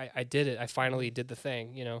 oh, I did it. I finally did the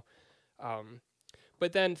thing, you know.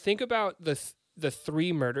 But then think about the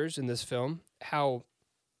three murders in this film, how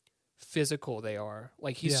physical they are.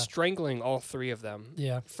 Like he's Yeah. strangling all three of them.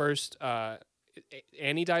 Yeah, First,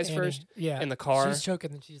 Annie dies Annie, first Yeah, in the car, She's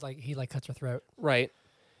choking, and she's like he like cuts her throat. right?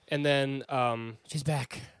 And then She's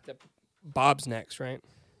back. Bob's next, right?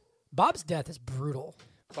 Bob's death is brutal.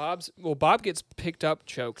 Bob gets picked up,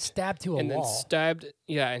 choked, Stabbed to a and wall. then stabbed.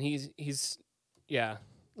 Yeah, and he's yeah,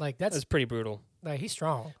 Like that's pretty brutal. like he's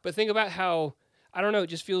strong. But think about how, I don't know, it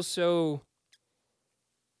just feels so,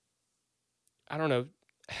 I don't know,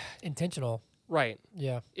 Intentional. right.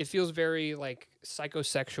 Yeah. It feels very like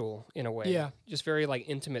psychosexual in a way. Yeah. Just very like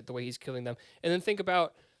intimate the way he's killing them. And then think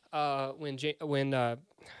about when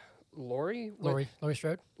Laurie? Laurie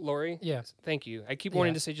Strode. Laurie? Yeah. Thank you. I keep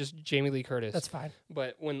wanting Yeah. to say just Jamie Lee Curtis. That's fine.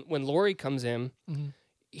 But when Laurie comes in, Mm-hmm.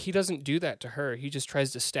 he doesn't do that to her. He just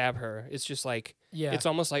tries to stab her. It's just like, Yeah. it's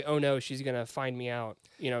almost like, oh no, she's going to find me out,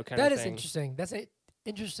 kind of That thing. is interesting. That's an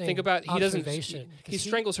interesting Think about, he doesn't, observation. he 'Cause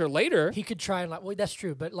strangles her later He could try and like, well, that's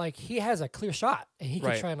true, but like he has a clear shot, and he could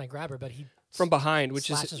Right. try and like grab her, but he from behind, which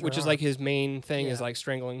slashes her is like arm. his main thing is Yeah. like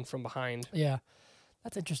strangling from behind. Yeah,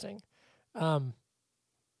 that's interesting.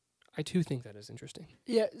 I too think that is interesting.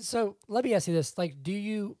 Yeah. So let me ask you this: like, do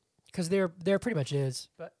you? Because there pretty much is,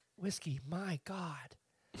 but whiskey. My God,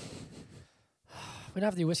 we don't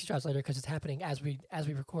have to do whiskey shots later because it's happening as we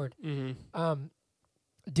record. Mm-hmm.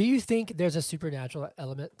 Do you think there's a supernatural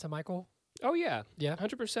element to Michael? Oh yeah, Yeah.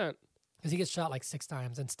 100%. Because he gets shot like 6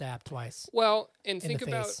 times and stabbed twice. Well, and In think the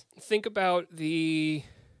about face. the.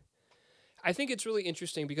 I think it's really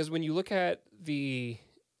interesting because when you look at the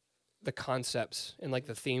concepts and like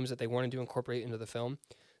the themes that they wanted to incorporate into the film,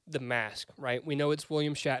 the mask, right? We know it's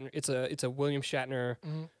William Shatner. It's a William Shatner,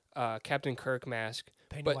 Captain Kirk mask,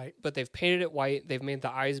 Painted white. but they've painted it white. They've made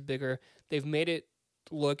the eyes bigger. They've made it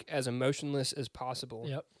look as emotionless as possible.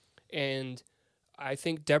 Yep. And I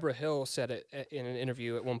think Deborah Hill said it in an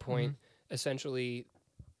interview at one point. Essentially,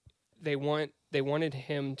 they wanted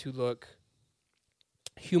him to look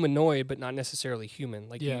humanoid, but not necessarily human.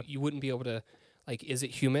 Like you wouldn't be able to, like, is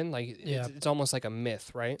it human? Like it's almost like a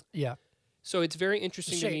myth, right? Yeah. So it's very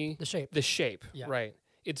interesting to me. The shape. Yeah. Right?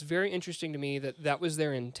 It's very interesting to me that was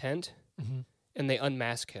their intent, and they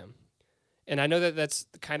unmask him. And I know that that's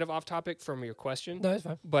kind of off topic from your question. No, it's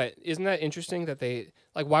fine. But isn't that interesting that they,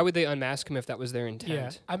 like, why would they unmask him if that was their Yeah.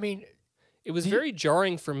 intent? I mean, It was very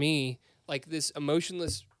jarring for me, like this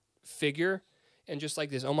emotionless figure, and just like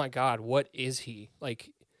this. Oh my God, what is he? Like,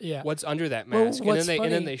 yeah. what's under that Well, mask? what's and then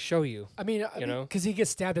funny- they show you, I mean, you know? because he gets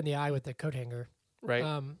stabbed in the eye with the coat hanger. right?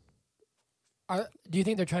 Do you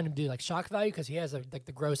think they're trying to do like shock value because he has like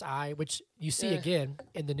the gross eye, which you see again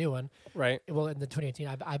in the new one, right? Well, in the 2018,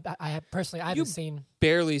 I have personally I haven't seen.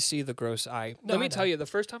 Barely see the gross eye. No, Let me tell you, the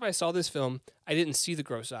first time I saw this film, I didn't see the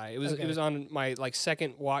gross eye. It was on my like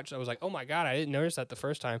second watch. I was like, oh my god, I didn't notice that the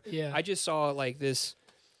first time. Yeah, I just saw like this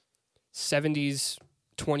 70s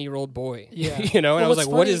 20-year-old boy. Yeah, you know, and I was like,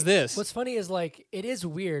 what is this? What's funny is like it is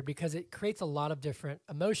weird because it creates a lot of different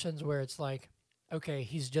emotions where it's like, okay,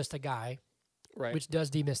 he's just a guy. Right. Which does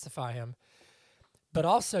demystify him. But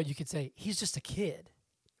also you could say he's just a kid.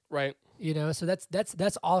 Right. You know, so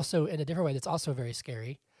that's also in a different way, that's also very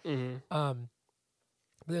scary. Mm-hmm. But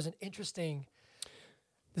there's an interesting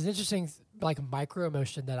like micro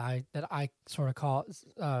emotion that I sort of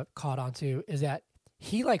caught onto is that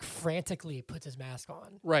he like frantically puts his mask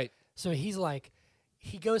on. Right. So he's like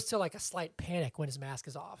he goes to like a slight panic when his mask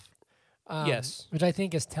is off. Yes. Which I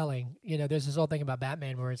think is telling. You know, there's this whole thing about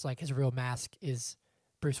Batman where it's like his real mask is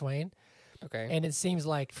Bruce Wayne. Okay. And it seems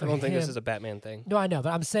like for him... I don't think this is a Batman thing. No, I know.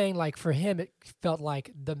 But I'm saying like for him, it felt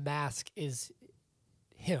like the mask is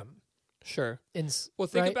him. Sure. Think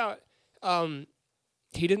right? about...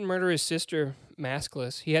 he didn't murder his sister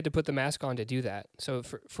maskless. He had to put the mask on to do that. So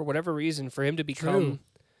for whatever reason, for him to become... True.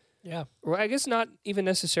 Yeah. Well, I guess not even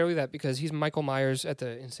necessarily that because he's Michael Myers at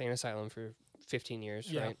the insane asylum for 15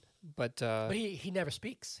 years, right? But he never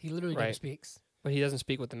speaks. He literally never speaks. But he doesn't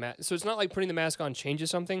speak with the mask. So it's not like putting the mask on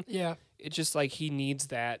changes something. Yeah. It's just like he needs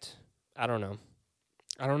that. I don't know.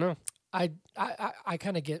 I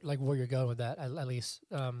kind of get like where you're going with that at least.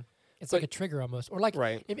 It's like a trigger almost, or like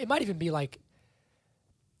it might even be like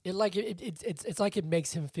it's like it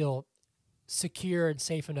makes him feel secure and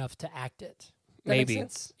safe enough to act it. That maybe.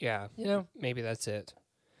 makes sense? Yeah. You know? Maybe that's it.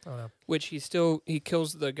 I don't know. Which he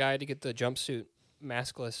kills the guy to get the jumpsuit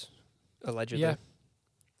maskless, allegedly. Yeah.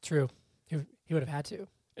 True. He would have had to.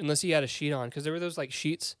 Unless he had a sheet on, because there were those like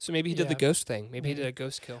sheets. So maybe he did the ghost thing. Maybe he did a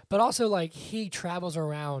ghost kill. But also, like, he travels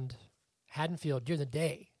around Haddonfield during the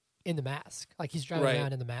day in the mask. Like, he's driving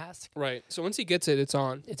around in the mask. Right. So once he gets it, it's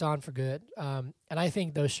on. It's on for good. And I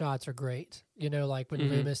think those shots are great. You know, like when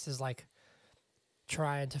Loomis is like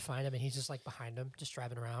trying to find him and he's just like behind him, just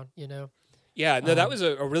driving around, you know? Yeah, no, that was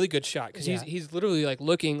a really good shot because he's literally like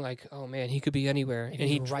looking like, oh man, he could be anywhere, and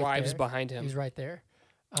he drives behind him. He's right there,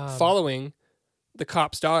 following the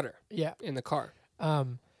cop's daughter. Yeah, in the car.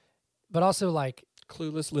 But also like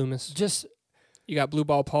clueless Loomis. Just you got Blue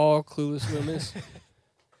Ball Paul, clueless Loomis,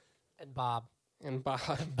 and Bob.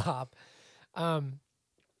 Bob.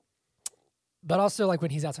 But also like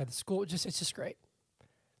when he's outside the school, it's just great.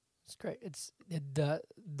 It's great.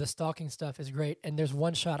 The stalking stuff is great. And there's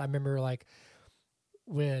one shot I remember like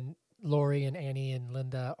when Laurie and Annie and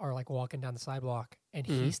Linda are like walking down the sidewalk and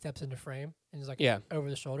he steps into frame and is like over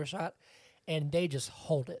the shoulder shot and they just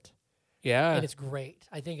hold it. Yeah. And it's great.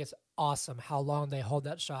 I think it's awesome how long they hold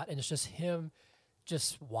that shot and it's just him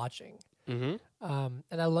just watching. Mm-hmm.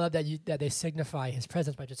 And I love that they signify his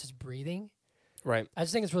presence by just his breathing. Right. I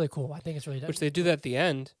just think it's really cool. I think it's really Which they do that at the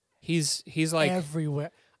end. He's like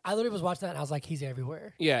everywhere. I literally was watching that and I was like, he's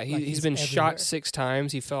everywhere. Yeah, like he's been everywhere. shot 6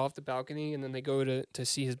 times. He fell off the balcony, and then they go to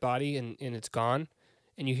see his body, and it's gone.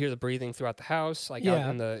 And you hear the breathing throughout the house, like out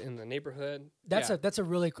in the neighborhood. That's a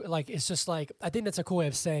really like it's just like I think that's a cool way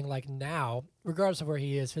of saying like now, regardless of where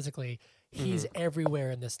he is physically, he's everywhere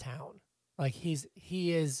in this town. Like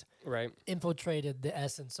he is infiltrated the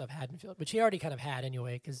essence of Haddonfield, which he already kind of had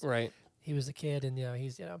anyway, because he was a kid, and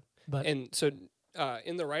he's but and so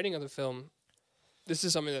in the writing of the film. This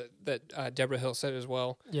is something that Deborah Hill said as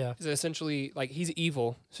well. Yeah. Is that essentially, like, he's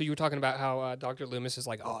evil. So you were talking about how Dr. Loomis is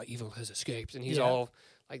like, oh, evil has escaped. And he's all,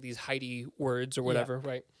 like, these Heidi words or whatever,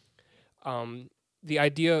 right? The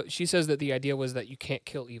idea, she says that the idea was that you can't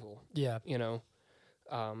kill evil. Yeah. You know?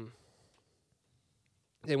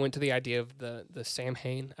 They went to the idea of the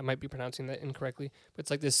Samhain. I might be pronouncing that incorrectly. But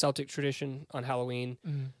it's like this Celtic tradition on Halloween.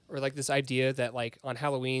 Mm-hmm. Or, like, this idea that, like, on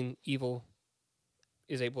Halloween, evil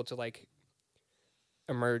is able to, like,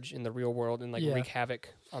 emerge in the real world and like wreak havoc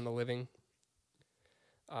on the living.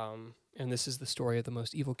 And this is the story of the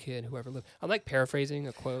most evil kid who ever lived. I'm like paraphrasing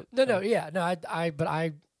a quote. No, I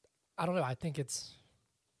don't know. I think it's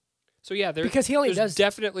so because he only does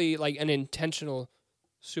definitely like an intentional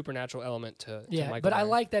supernatural element to Michael but Myers. I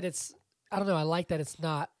like that it's I don't know. I like that it's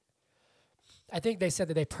not. I think they said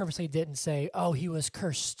that they purposely didn't say, "Oh, he was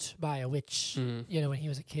cursed by a witch," when he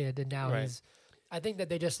was a kid, and now he's. I think that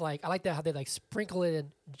they just like I like that how they like sprinkle it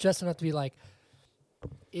in just enough to be like,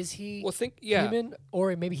 is he human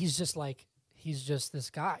or maybe he's just this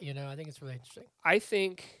guy? I think it's really interesting. I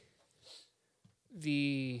think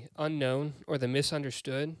the unknown or the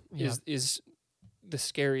misunderstood is the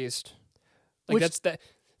scariest Like that's that.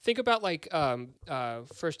 Think about like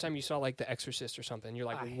first time you saw like The Exorcist or something. You're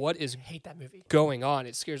like, what is hate that movie going on?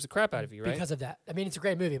 It scares the crap out of you, right? Because of that. I mean, it's a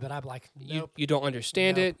great movie, but I'm like, nope. You don't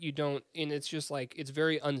understand it. You don't, and it's just like it's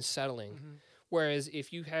very unsettling. Mm-hmm. Whereas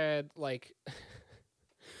if you had like,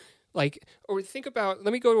 like, or think about,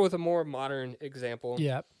 let me go with a more modern example.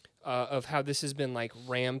 Yeah. Of how this has been like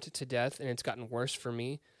rammed to death, and it's gotten worse for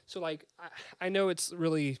me. So like, I know it's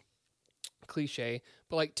really cliche,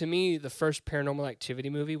 but like to me, the first Paranormal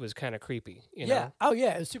Activity movie was kind of creepy. You know? Oh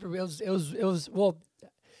yeah. It was super. It was. Well,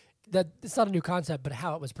 that it's not a new concept, but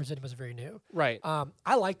how it was presented was very new. Right.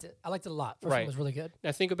 I liked it. I liked it a lot. First one was really good.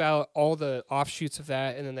 Now think about all the offshoots of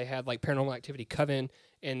that, and then they had like Paranormal Activity Coven,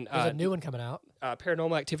 and there's a new one coming out.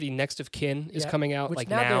 Paranormal Activity Next of Kin is coming out. Which like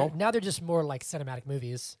now they're just more like cinematic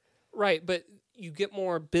movies. Right, but you get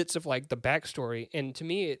more bits of like the backstory, and to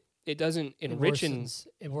me, it doesn't enrich it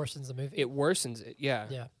worsens the movie. It worsens it, yeah.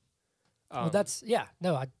 Yeah. Well, that's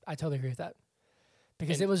No, I totally agree with that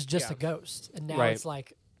because it was just a ghost, and now it's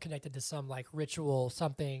like connected to some like ritual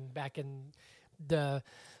something back in the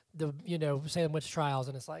Salem witch trials,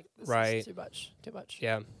 and it's like this is too much.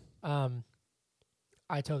 Yeah.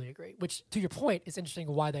 I totally agree. Which to your point, it's interesting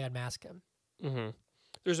why they unmask him. Mm-hmm.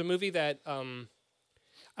 There's a movie that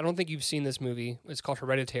I don't think you've seen this movie. It's called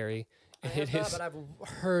Hereditary. I have not, but I've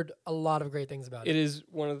heard a lot of great things about it. It is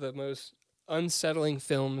one of the most unsettling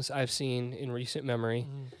films I've seen in recent memory.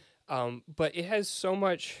 But it has so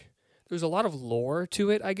much. There's a lot of lore to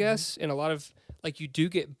it, I guess, and a lot of like you do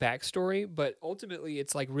get backstory, but ultimately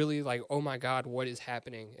it's like really like, oh my God, what is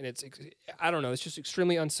happening? And it's I don't know. It's just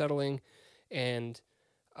extremely unsettling, and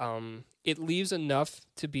it leaves enough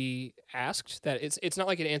to be asked that it's not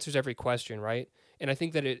like it answers every question, right? And I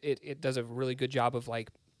think that it does a really good job of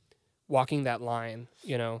like walking that line,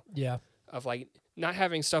 of like not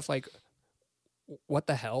having stuff like, what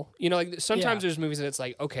the hell? Like sometimes there's movies that it's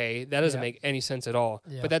like, okay, that doesn't make any sense at all.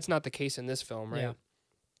 But that's not the case in this film, right? Yeah.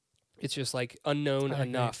 It's just like unknown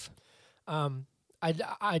enough. I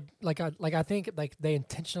think like they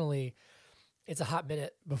intentionally, it's a hot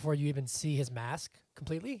minute before you even see his mask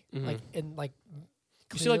completely. Like in like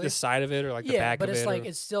you see like the side of it or like the back of it. Yeah, but it's like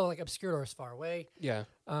it's still like obscured or it's far away. Yeah.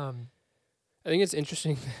 I think it's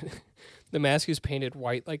interesting that the mask is painted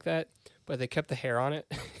white like that, but they kept the hair on it.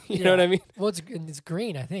 You know what I mean? Well, it's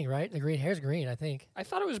green, I think, right? The green hair's green, I think. I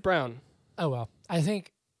thought it was brown. Oh well, I'm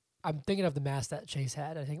thinking of the mask that Chase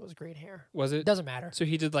had. I think it was green hair. Was it? Doesn't matter. So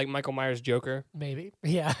he did like Michael Myers' Joker? Maybe.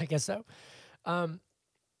 Yeah, I guess so.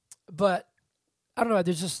 But I don't know.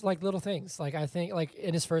 There's just like little things. Like I think like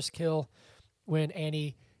in his first kill, when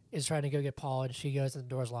Annie is trying to go get Paul and she goes and the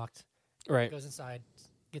door's locked. Right. Goes inside,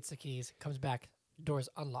 gets the keys, comes back, door's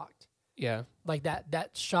unlocked. Yeah. Like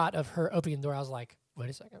that shot of her opening the door, I was like, wait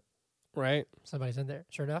a second. Right. Somebody's in there.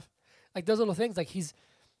 Sure enough. Like those little things, like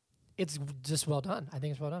it's just well done. I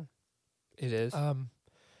think it's well done. It is.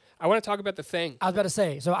 I want to talk about The Thing. I was about to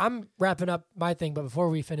say, so I'm wrapping up my thing, but before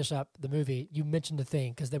we finish up the movie, you mentioned The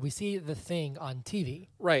Thing, because we see The Thing on TV.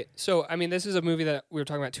 Right. So, I mean, this is a movie that we were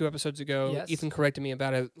talking about 2 episodes ago. Yes. Ethan corrected me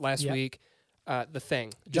about it last week. The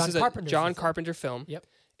Thing. John This is Carpenter's a John Carpenter film. Yep.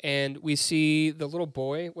 And we see the little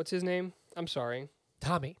boy. What's his name? I'm sorry.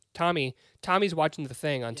 Tommy. Tommy's watching The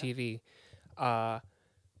Thing on TV.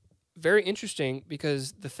 Very interesting,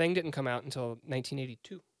 because The Thing didn't come out until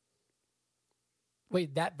 1982.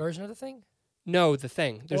 Wait, that version of The Thing? No, The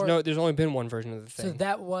Thing. There's only been one version of The Thing. So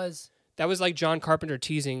that was like John Carpenter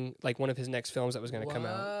teasing like one of his next films that was going to come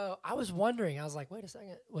out. I was wondering. I was like, wait a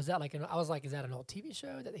second. Was that like I was like, is that an old TV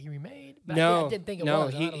show that he remade? But no, I didn't think it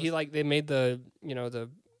was. No, he like they made the the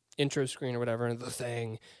intro screen or whatever, The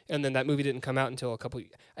Thing, and then that movie didn't come out until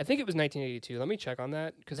I think it was 1982. Let me check on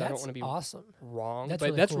that, because I don't want to be wrong.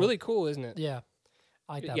 That's really cool, isn't it? Yeah,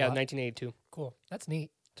 I like that. Yeah, 1982. Cool. That's neat.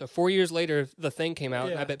 So 4 years later, The Thing came out,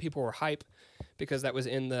 and I bet people were hype because that was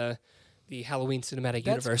in the Halloween cinematic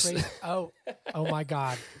universe. Crazy. Oh my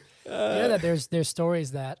God! You know that there's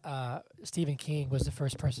stories that Stephen King was the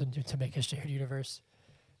first person to make a shared universe.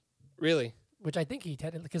 Really? Which I think he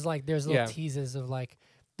technically, because like there's little teases of like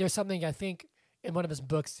there's something I think in one of his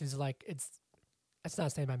books is like it's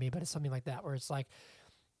not Stand By Me, but it's something like that where it's like,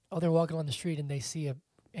 oh, they're walking on the street and they see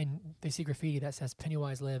graffiti that says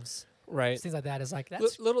Pennywise lives. Right. Things like that is like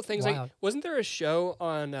that's little things wild. like, wasn't there a show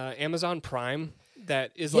on Amazon Prime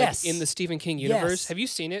that is like in the Stephen King universe? Yes. Have you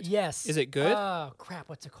seen it? Yes. Is it good? Oh crap!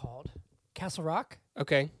 What's it called? Castle Rock.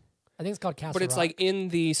 Okay. I think it's called Castle Rock. But it's like in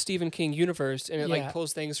the Stephen King universe, and it like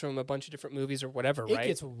pulls things from a bunch of different movies or whatever, right? It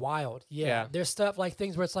gets wild. Yeah. There's stuff like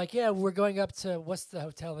things where it's like, yeah, we're going up to what's the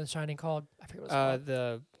hotel in Shining called? I forget what it's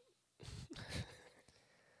called.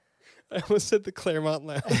 I almost said the Claremont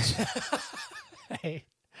Lounge. Hey,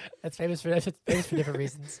 that's famous for different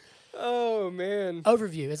reasons. Oh man.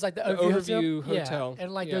 Overview. It's like the Overview Hotel. Yeah.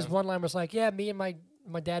 And like there's one line where it's like, yeah, me and my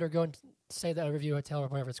dad are going to stay at the Overview Hotel or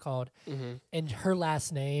whatever it's called. Mm-hmm. And her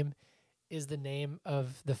last name is the name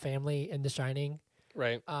of the family in The Shining.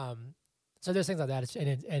 Right. So there's things like that, and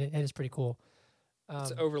it's pretty cool.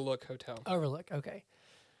 It's Overlook Hotel. Overlook, okay.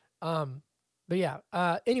 But yeah.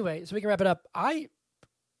 Anyway, so we can wrap it up. I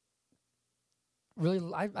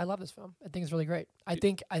love this film. I think it's really great. I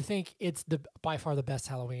think it's by far the best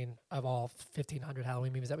Halloween of all 1,500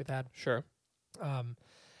 Halloween movies that we've had. Sure.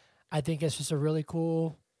 I think it's just a really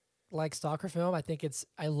cool, like, stalker film.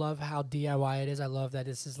 I love how DIY it is. I love that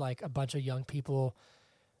this is like a bunch of young people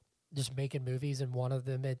just making movies, and one of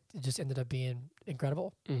them it just ended up being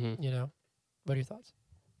incredible. Mm-hmm. You know, what are your thoughts?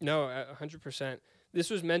 No, 100%. This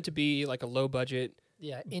was meant to be like a low budget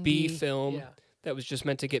indie, B film that was just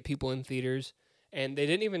meant to get people in theaters, and they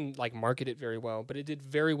didn't even like market it very well, but it did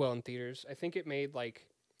very well in theaters. I think it made like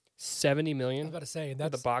 $70 million. I was about to say,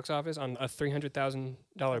 at the box office on a $300,000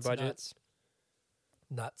 budget.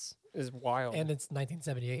 Nuts. Is wild. And it's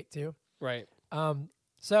 1978 too. Right.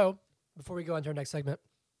 So before we go on to our next segment,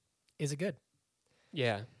 is it good?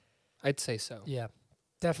 Yeah, I'd say so. Yeah,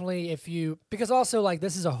 definitely. Because also like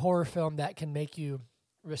this is a horror film that can make you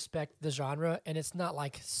respect the genre, and it's not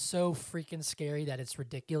like so freaking scary that it's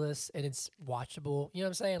ridiculous and it's watchable. You know what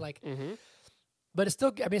I'm saying? Like, but it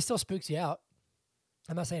still spooks you out.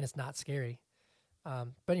 I'm not saying it's not scary. But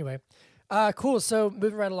anyway, cool. So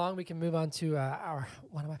moving right along, we can move on to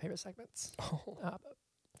one of my favorite segments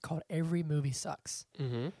called Every Movie Sucks.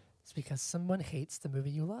 Mm-hmm. It's because someone hates the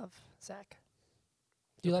movie you love, Zach.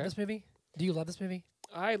 Do you love this movie? Do you love this movie?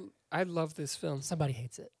 I love this film. Somebody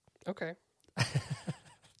hates it. Okay.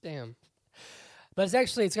 Damn. But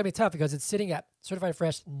it's going to be tough because it's sitting at Certified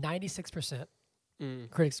Fresh 96%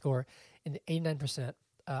 critic score and 89%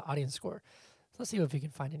 audience score. So let's see if we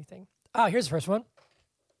can find anything. Here's the first one.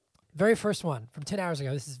 Very first one from 10 hours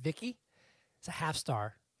ago. This is Vicky. It's a half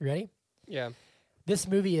star. You ready? Yeah. This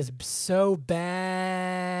movie is so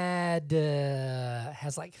bad.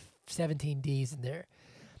 Has like 17 Ds in there.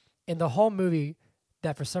 In the whole movie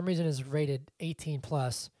that for some reason is rated 18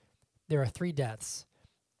 plus, there are 3 deaths.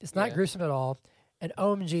 It's not gruesome at all. And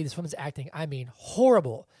OMG, this woman's acting, I mean,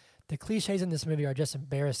 horrible. The cliches in this movie are just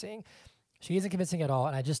embarrassing. She isn't convincing at all,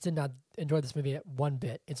 and I just did not enjoy this movie one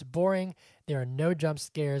bit. It's boring. There are no jump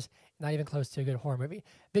scares, not even close to a good horror movie.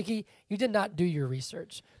 Vicky, you did not do your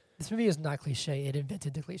research. This movie is not cliche. It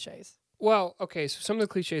invented the cliches. Well, okay, so some of the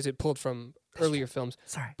cliches it pulled from earlier films.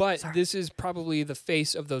 But this is probably the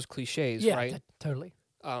face of those cliches, right? Yeah, totally.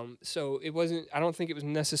 So it wasn't, I don't think it was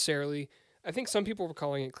necessarily, I think some people were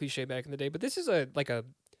calling it cliche back in the day, but this is a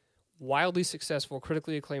wildly successful,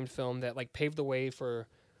 critically acclaimed film that like paved the way for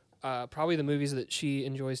probably the movies that she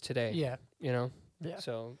enjoys today. Yeah. You know? Yeah.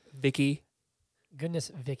 So, Vicky.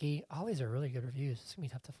 Goodness, Vicky. All these are really good reviews. It's going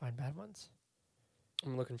to be tough to find bad ones.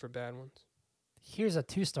 I'm looking for bad ones. Here's a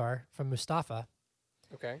 2-star from Mustafa.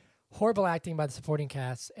 Okay. Horrible acting by the supporting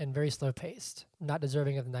cast and very slow paced, not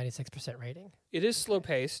deserving of the 96% rating. It is slow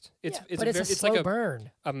paced. It's a slow like burn.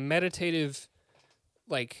 A meditative,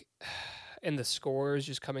 like, and the score is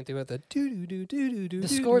just coming through at the do do do do do. The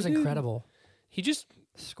score is incredible. The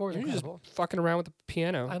score is incredible. Just fucking around with the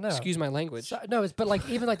piano. I know. Excuse my language. So, no, but like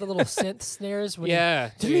even like the little synth snares. When yeah.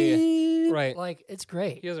 Right. Like it's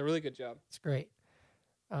great. He does a really good job. It's great.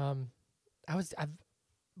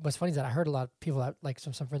 What's funny is that I heard a lot of people that like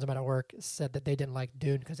some friends of mine at work said that they didn't like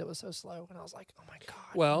Dune because it was so slow, and I was like, oh my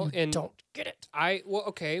god. Well, and don't get it.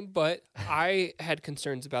 But I had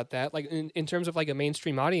concerns about that. Like in terms of like a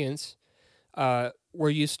mainstream audience, we're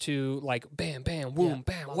used to like bam, bam, boom,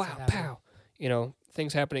 bam, wow, pow. You know,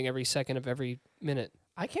 things happening every second of every minute.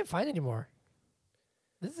 I can't find any more.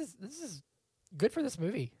 This is good for this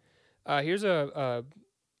movie. Here's a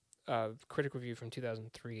critic review from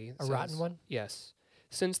 2003. A rotten one? Yes.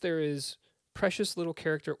 Since there is precious little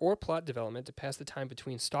character or plot development to pass the time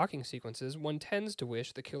between stalking sequences, one tends to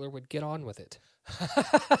wish the killer would get on with it.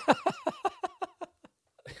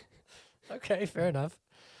 Okay, fair enough.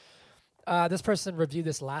 This person reviewed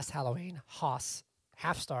this last Halloween, Haas,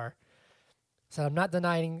 half star. So I'm not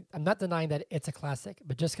denying that it's a classic,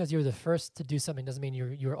 but just because you're the first to do something doesn't mean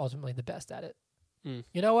you're ultimately the best at it.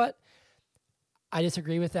 You know what? I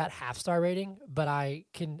disagree with that half star rating, but I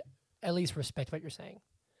can at least respect what you're saying.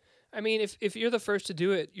 I mean, if you're the first to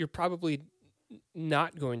do it, you're probably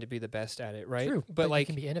not going to be the best at it, right? True, but like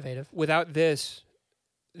you can be innovative. Without this,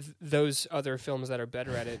 those other films that are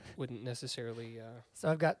better at it wouldn't necessarily. So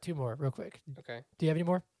I've got 2 more real quick. Okay. Do you have any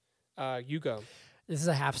more? You go. This is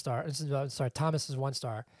a half star. Thomas is 1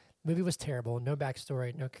 star. The movie was terrible. No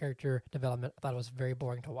backstory, no character development. I thought it was very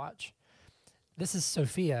boring to watch. This is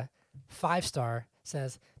Sophia, 5 star,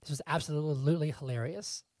 says this was absolutely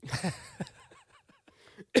hilarious.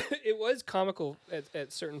 It was comical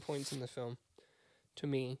at certain points in the film, to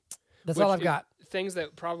me. That's all I've got. Things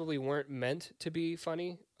that probably weren't meant to be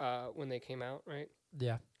funny when they came out, right?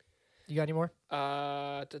 Yeah. You got any more?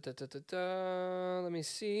 Let me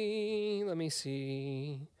see.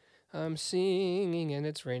 I'm singing and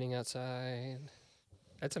it's raining outside.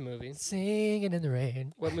 That's a movie. Singing in the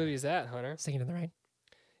rain. What movie is that, Hunter? Singing in the rain.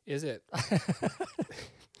 Is it?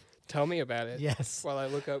 Tell me about it. Yes. While I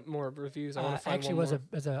look up more reviews, I want to find actually one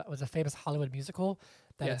was a famous Hollywood musical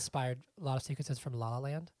that Yeah. inspired a lot of sequences from La La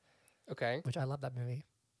Land, Okay. which I love that movie.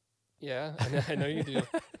 Yeah, I know you do.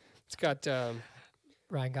 It's got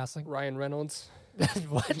Ryan Gosling. Ryan Reynolds.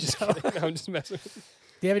 What? I'm just kidding. No, I'm just messing with you.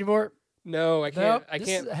 Do you have any more? No, I can't. I this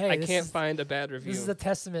can't. is- hey, I this can't is- find a bad review. This is a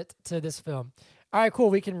testament to this film. All right, cool.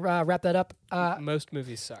 We can wrap that up. Most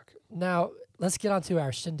movies suck. Now let's get on to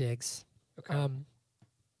our shindigs. Okay.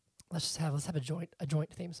 Let's have a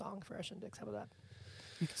joint theme song for our shindigs. How about that?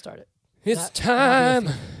 You can start it. It's Not time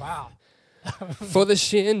your theme. Wow. for the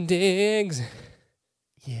shindigs.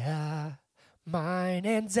 Yeah, mine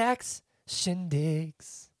and Zach's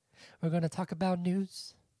shindigs. We're gonna talk about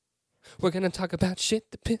news. We're gonna talk about shit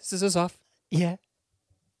that pisses us off. Yeah,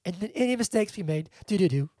 and then any mistakes we made. Do. Da,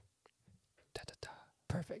 da, da.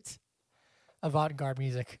 Perfect. Avant-garde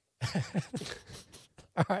music.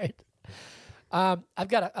 All right. I've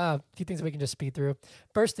got a few things that we can just speed through.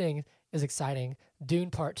 First thing is exciting. Dune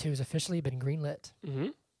Part 2 has officially been greenlit. Mm-hmm.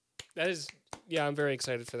 That is, yeah, I'm very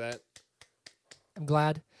excited for that. I'm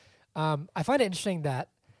glad. I find it interesting that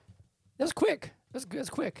it was quick. It was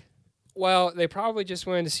quick. Well, they probably just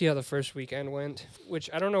wanted to see how the first weekend went, which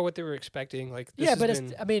I don't know what they were expecting. Like, this Yeah, but has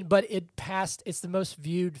but it passed. It's the most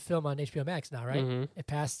viewed film on HBO Max now, right? Mhm. It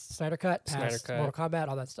passed Snyder Cut, passed Cut. Mortal Kombat,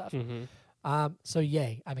 all that stuff. Mm-hmm. So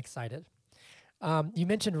yay, I'm excited. You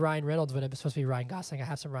mentioned Ryan Reynolds when it was supposed to be Ryan Gosling. I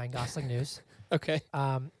have some Ryan Gosling news. Okay.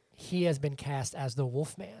 He has been cast as the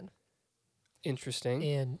Wolfman Interesting.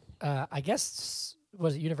 in, I guess,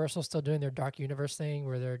 was it Universal still doing their Dark Universe thing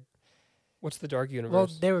where they're, What's the Dark Universe? well,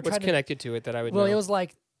 they were What's trying to, connected to it that I would well, know? it was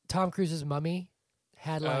like Tom Cruise's Mummy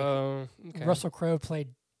had like Oh, okay. Russell Crowe played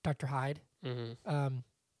Dr. Hyde, Mm-hmm.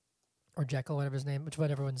 or Jekyll, whatever his name,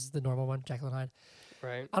 whichever one's the normal one, Jekyll and Hyde.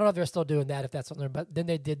 Right. I don't know if they're still doing that, if that's something, but then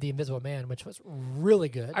they did The Invisible Man, which was really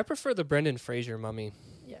good. I prefer the Brendan Fraser Mummy.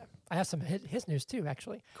 Yeah. I have some his news too,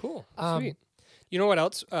 actually. Cool. Um, Sweet. You know what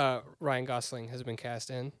else Ryan Gosling has been cast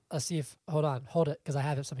in? Let's see if, hold it, because I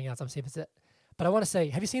have something else. I'm seeing if it's it. But I want to say,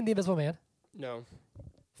 have you seen The Invisible Man? No.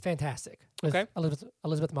 Fantastic. With Okay.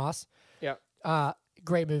 Elizabeth Moss. Yeah.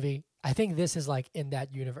 Great movie. I think this is like in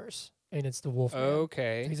that universe, and it's the Wolfman.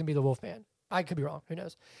 Okay. He's going to be the Wolfman. I could be wrong. Who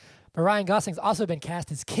knows? But Ryan Gosling's also been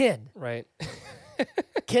cast as Ken. Right.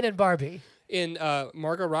 Ken and Barbie. In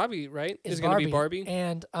Margot Robbie, right? Is going to be Barbie.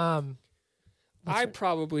 And I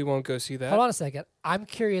probably won't go see that. hold on a second. I'm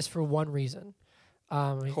curious for one reason.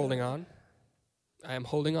 Holding on. I am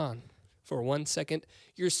holding on for 1 second.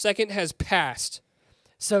 Your second has passed.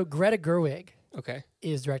 So Greta Gerwig Okay.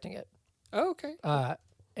 is directing it. Oh, okay.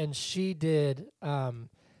 And she did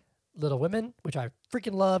Little Women, which I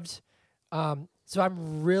freaking loved. So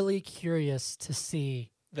I'm really curious to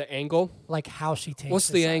see The angle. like how she takes. What's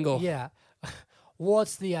this the on. angle? Yeah,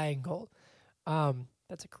 what's the angle?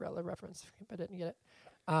 That's a Corella reference. If I didn't get it.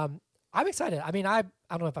 I'm excited. I mean, I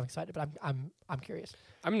don't know if I'm excited, but I'm curious.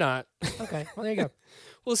 I'm not. Okay, well there you go.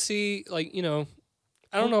 We'll see. Like, you know,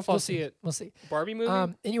 I don't know if I'll see it. We'll see. Barbie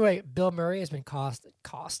movie? Anyway, Bill Murray has been cast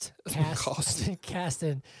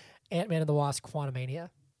in Ant-Man and the Wasp: Quantumania.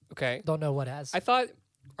 Okay. Don't know what as. I thought,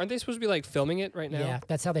 aren't they supposed to be like filming it right now? Yeah,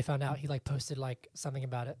 that's how they found out. He like posted like something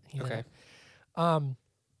about it. He Okay.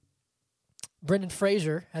 Brendan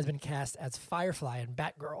Fraser has been cast as Firefly and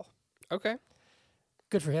Batgirl. Okay.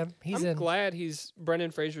 Good for him. He's I'm in. glad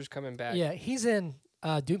Brendan Fraser's coming back. Yeah, he's in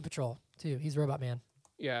Doom Patrol too. He's Robot Man.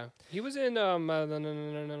 Yeah. He was in a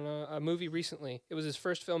movie recently. It was his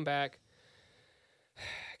first film back. I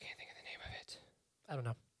can't think of the name of it. I don't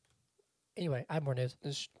know. Anyway, I have more news.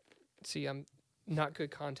 See, I'm not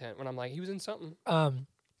good content when I'm like, he was in something.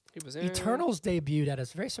 He was in Eternals debuted at a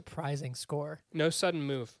very surprising score. No Sudden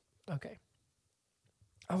Move. Okay.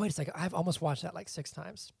 Oh, wait a second. I've almost watched that like 6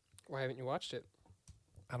 times. Why haven't you watched it?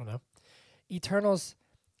 I don't know. Eternals.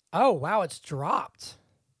 Oh, wow. It's dropped.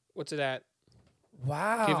 What's it at?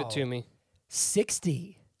 Wow. Give it to me.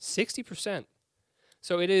 60. 60%.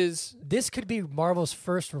 So it is. This could be Marvel's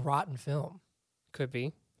first rotten film. Could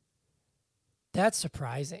be. That's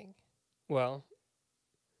surprising. Well,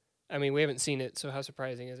 I mean, we haven't seen it, so how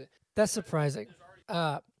surprising is it? That's surprising.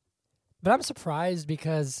 But I'm surprised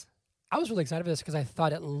because I was really excited for this because I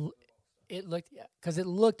thought it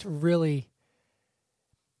looked really.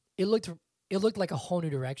 It looked like a whole new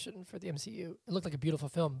direction for the MCU. It looked like a beautiful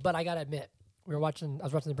film, but I gotta admit, I was watching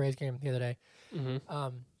the Braves game the other day,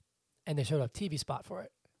 and they showed a TV spot for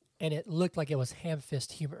it, and it looked like it was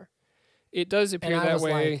ham-fist humor. It does appear and I that was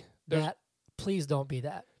way. Like, please don't be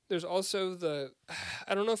that. There's also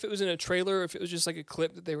I don't know if it was in a trailer or if it was just like a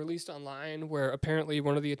clip that they released online where apparently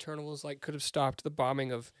one of the Eternals like could have stopped the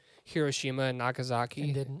bombing of Hiroshima and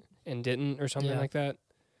Nagasaki And didn't or something like that.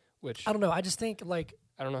 Which I don't know. I just think like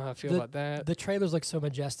I don't know how I feel about that. The trailers look so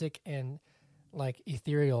majestic and like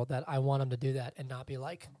ethereal that I want them to do that and not be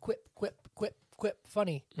like quip,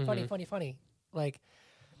 funny. Like,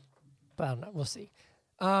 but I don't know. We'll see.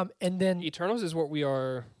 And then Eternals is what we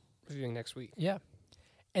are reviewing next week. Yeah.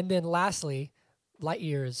 And then lastly,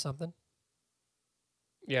 Lightyear is something.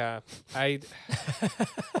 Yeah.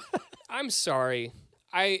 I'm sorry.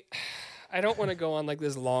 I don't want to go on like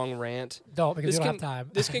this long rant. Don't, because we don't have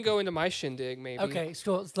time. This can go into my shindig, maybe. Okay,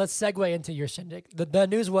 so let's segue into your shindig. The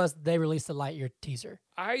news was they released the Lightyear teaser.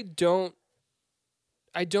 I don't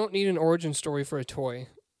need an origin story for a toy.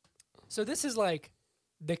 So this is like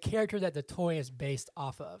the character that the toy is based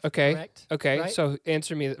off of. Okay. Correct? Okay. Right? So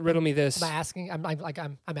riddle me this. Am I asking?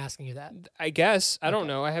 I'm asking you that. I guess I don't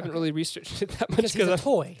know. I haven't really researched it that much because he's a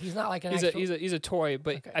toy. He's not like an actual. He's a toy,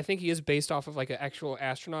 but I think he is based off of like an actual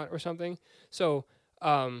astronaut or something. So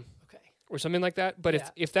or something like that.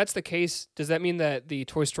 But if that's the case, does that mean that the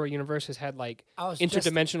Toy Story universe has had like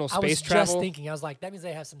interdimensional space travel? I was just thinking. I was like, that means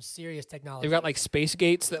they have some serious technology. They've got like space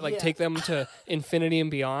gates that like take them to infinity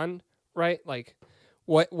and beyond, right? Like.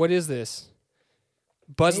 What is this?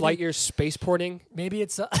 Buzz Lightyear spaceporting? Maybe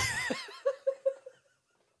it's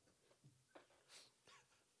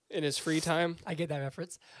in his free time. I get that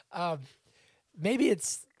reference. Maybe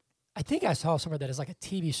it's. I think I saw somewhere that it's like a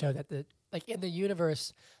TV show that like in the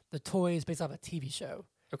universe, the toy is based off a TV show.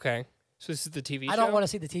 Okay, so this is the TV show. I don't want to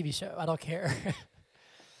see the TV show. I don't care.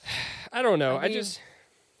 I don't know. I mean,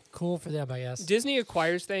 cool for them, I guess. Disney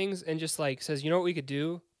acquires things and just like says, you know what we could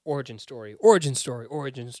do? Origin story.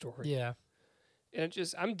 Yeah. And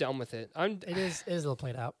I'm done with it. It is a little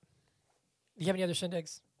played out. Do you have any other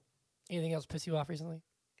shindigs? Anything else piss you off recently?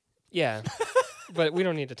 Yeah. But we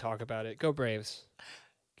don't need to talk about it. Go Braves.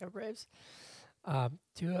 Go Braves. It's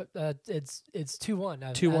 2-1.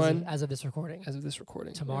 2-1 as of this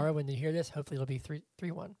recording. Tomorrow when you hear this, hopefully it'll be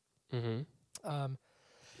 3-1. Mm-hmm. And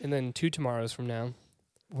then 2 tomorrows from now.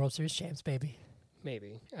 World Series champs, baby.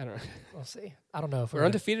 Maybe. I don't know. We'll see. I don't know if we're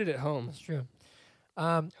undefeated at home. That's true.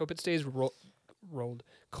 Hope it stays rolled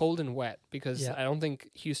cold and wet because I don't think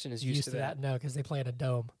Houston is used to that. No, because they play in a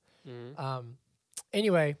dome. Mm-hmm.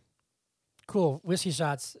 Anyway, cool. Whiskey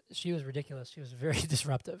Shots. She was ridiculous. She was very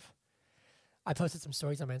disruptive. I posted some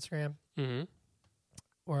stories on my Instagram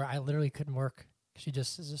where I literally couldn't work. She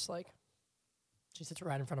just is just like, she sits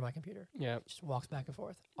right in front of my computer. Yeah. Just walks back and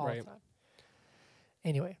forth all the time.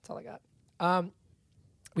 Anyway, that's all I got.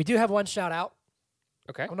 We do have one shout out.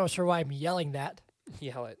 Okay. I'm not sure why I'm yelling that.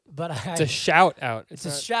 Yell it. But it's a shout out. It's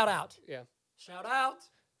a shout out. Yeah. Shout out.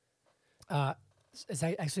 It's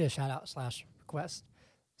actually a shout out / request.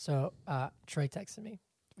 So Trey texted me,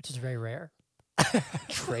 which is very rare.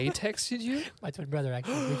 Trey texted you? My twin brother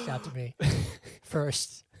actually reached out to me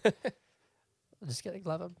first. I'm just kidding.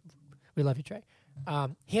 Love him. We love you, Trey.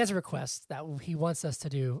 He has a request that he wants us to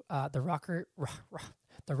do the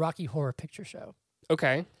Rocky Horror Picture Show.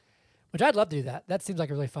 Okay. Which I'd love to do that. That seems like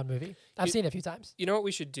a really fun movie. I've seen it a few times. You know what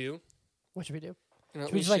we should do? What should we do?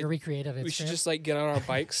 Should we just like recreate it on Instagram? We should just like get on our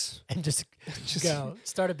bikes and just go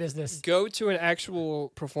start a business. Go to an actual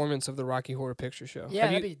performance of the Rocky Horror Picture Show. Yeah,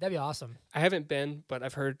 that'd be awesome. I haven't been, but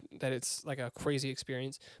I've heard that it's like a crazy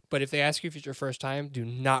experience. But if they ask you if it's your first time, do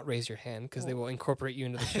not raise your hand because they will incorporate you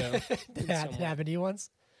into the show. Did that happen to you once?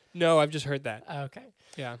 No, I've just heard that. Okay.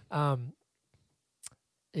 Yeah.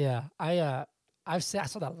 Yeah. I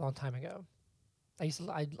saw that a long time ago. I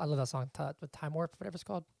love that song with Time Warp, whatever it's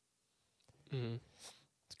called. Mm-hmm.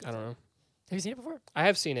 I don't know. Have you seen it before? I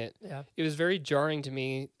have seen it. Yeah. It was very jarring to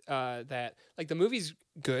me that like the movie's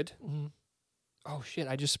good. Mm-hmm. Oh shit!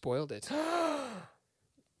 I just spoiled it.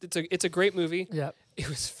 It's a great movie. Yeah. It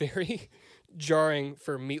was very jarring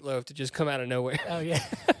for Meatloaf to just come out of nowhere. Oh yeah.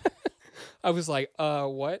 I was like,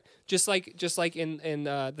 what? Just like in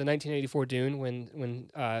the 1984 Dune when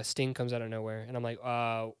Sting comes out of nowhere, and I'm like,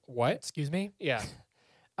 what? Excuse me? Yeah.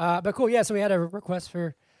 But cool. Yeah. So we had a request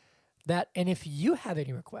for that, and if you have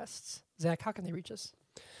any requests, Zach, how can they reach us?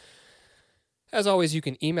 As always, you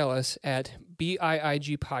can email us at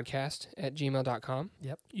biigpodcast@gmail.com.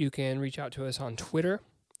 Yep. You can reach out to us on Twitter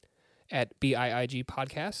at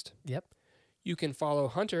biigpodcast. Yep. You can follow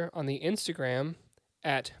Hunter on the Instagram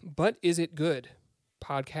at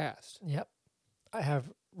butisitgood.podcast. Yep. I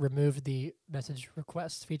have removed the message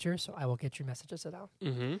request feature, so I will get your messages now.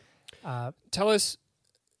 Mm-hmm. Tell us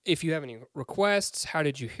if you have any requests. How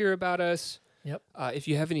did you hear about us? Yep. If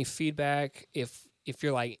you have any feedback, if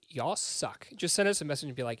you're like, y'all suck, just send us a message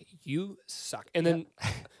and be like, you suck. And then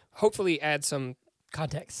hopefully add some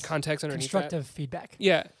context underneath constructive feedback.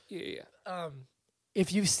 Yeah.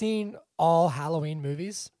 If you've seen all Halloween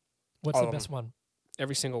movies, what's All the of best one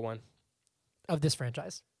Every single one. of this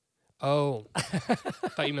franchise? Oh. I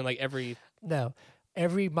thought you meant like every... No.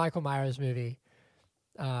 Every Michael Myers movie,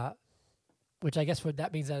 which I guess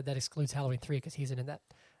that means that excludes Halloween 3 because he's in that.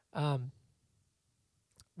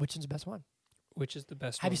 Which is the best one? Which is the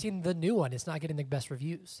best Have one? you seen the new one? It's not getting the best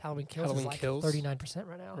reviews. Halloween Kills Halloween is like Kills? 39%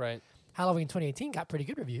 right now. Right. Halloween 2018 got pretty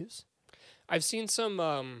good reviews. I've seen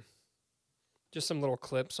some, just some little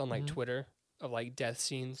clips on like Mhm. Twitter of like death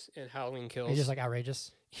scenes in Halloween Kills. It's just like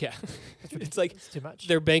outrageous. Yeah. It's like It's too much.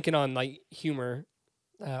 they're banking on like humor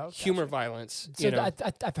Gotcha. violence. So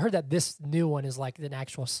I've heard that this new one is like an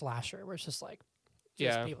actual slasher where it's just like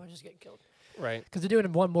people are just getting killed. Right. Because they're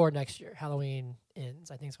doing one more next year. Halloween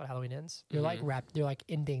Ends. I think it's called Halloween Ends. They're Mhm. they're like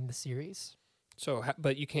ending the series. So,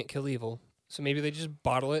 but you can't kill evil. So maybe they just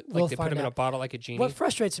bottle it. Like We'll they put find him in a out. bottle like a genie. What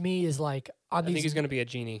frustrates me is like I think he's going to be a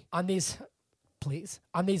genie. on these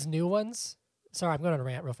new ones. Sorry, I'm going on a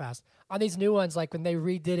rant real fast. On these new ones, like when they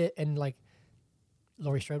redid it and like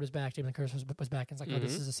Laurie Strode was back, Jamie Lee Curtis was back, and it's like, oh,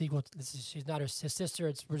 this Mhm. is a sequel. She's not his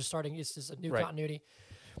sister. We're just starting. It's just a new Right. continuity.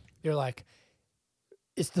 You're like,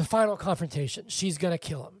 it's the final confrontation. She's gonna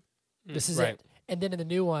kill him. This is right. it. And then in the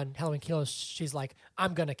new one, Halloween Kills, she's like,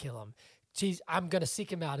 I'm gonna kill him. I'm gonna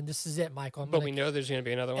seek him out, and this is it, Michael. But we know there's going to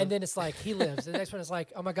be another one. And then it's like he lives. The next one is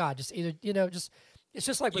like, oh my god, just either it's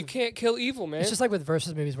just like you with, can't kill evil, man. it's just like with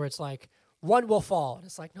versus movies where it's like one will fall, and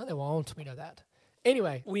it's like no, they won't. We know that.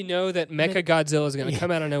 Anyway, we know that Mecha Godzilla is going to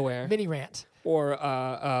come out of nowhere, mini rant or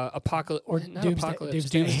apocalypse, or not Doomsday. apocalypse,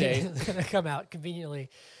 Doomsday is gonna come out conveniently.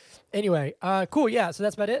 Anyway, cool. Yeah, so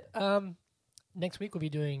that's about it. Next week we'll be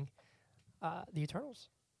doing the Eternals.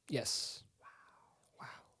 Yes. Wow.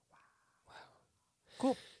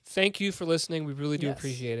 Cool. Thank you for listening. We really do Yes.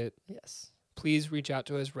 appreciate it. Yes. Please reach out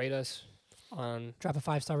to us, rate us on Drop a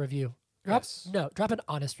 5-star review. Drop an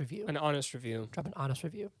honest review. an honest review. Drop an honest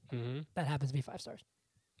review. Mm-hmm. That happens to be 5 stars.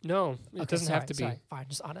 No, it Okay, doesn't have to be. Sorry. Fine,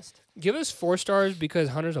 just honest. Give us 4 stars because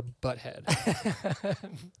Hunter's a butthead.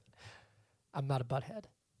 I'm not a butthead.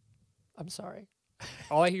 I'm sorry.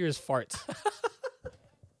 All I hear is farts.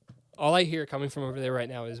 All I hear coming from over there right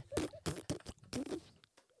now is...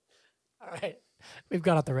 All right. We've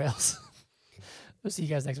gone off the rails. We'll see you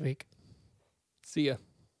guys next week. See ya.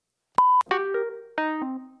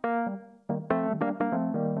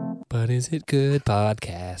 But is it good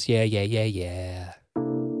podcast? Yeah.